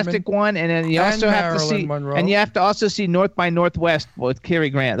fantastic Lemmon, one, and then you also have to Marilyn see, Monroe. and you have to also see North by Northwest with Cary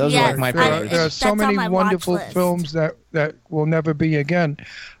Grant. Those are like my favorites. There are so many wonderful films that will never be again.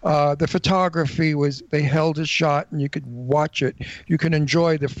 The photography they held a shot and you could watch it. You can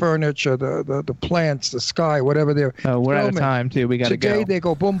enjoy the furniture, the plants, the sky, whatever they're we're out of filming. time too. We got to go. Today they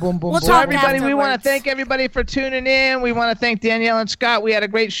go boom, boom, boom, boom. So everybody, we want to thank everybody for tuning in. We want to thank Danielle and Scott. We had a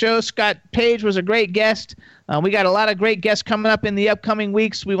great show. Scott Page was a great guest. We got a lot of great guests coming up in the upcoming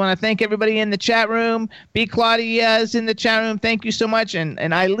weeks. We want to thank everybody in the chat room. B. Claudia is in the chat room. Thank you so much. And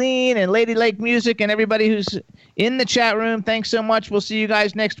Eileen and Lady Lake Music and everybody who's in the chat room. Thanks so much. We'll see you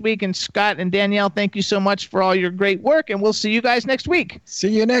guys next week. And Scott and Danielle, thank you so much for all your great work. And we'll see you guys next week.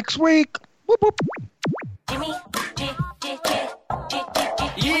 See you next week. Whoop, whoop. Jimmy.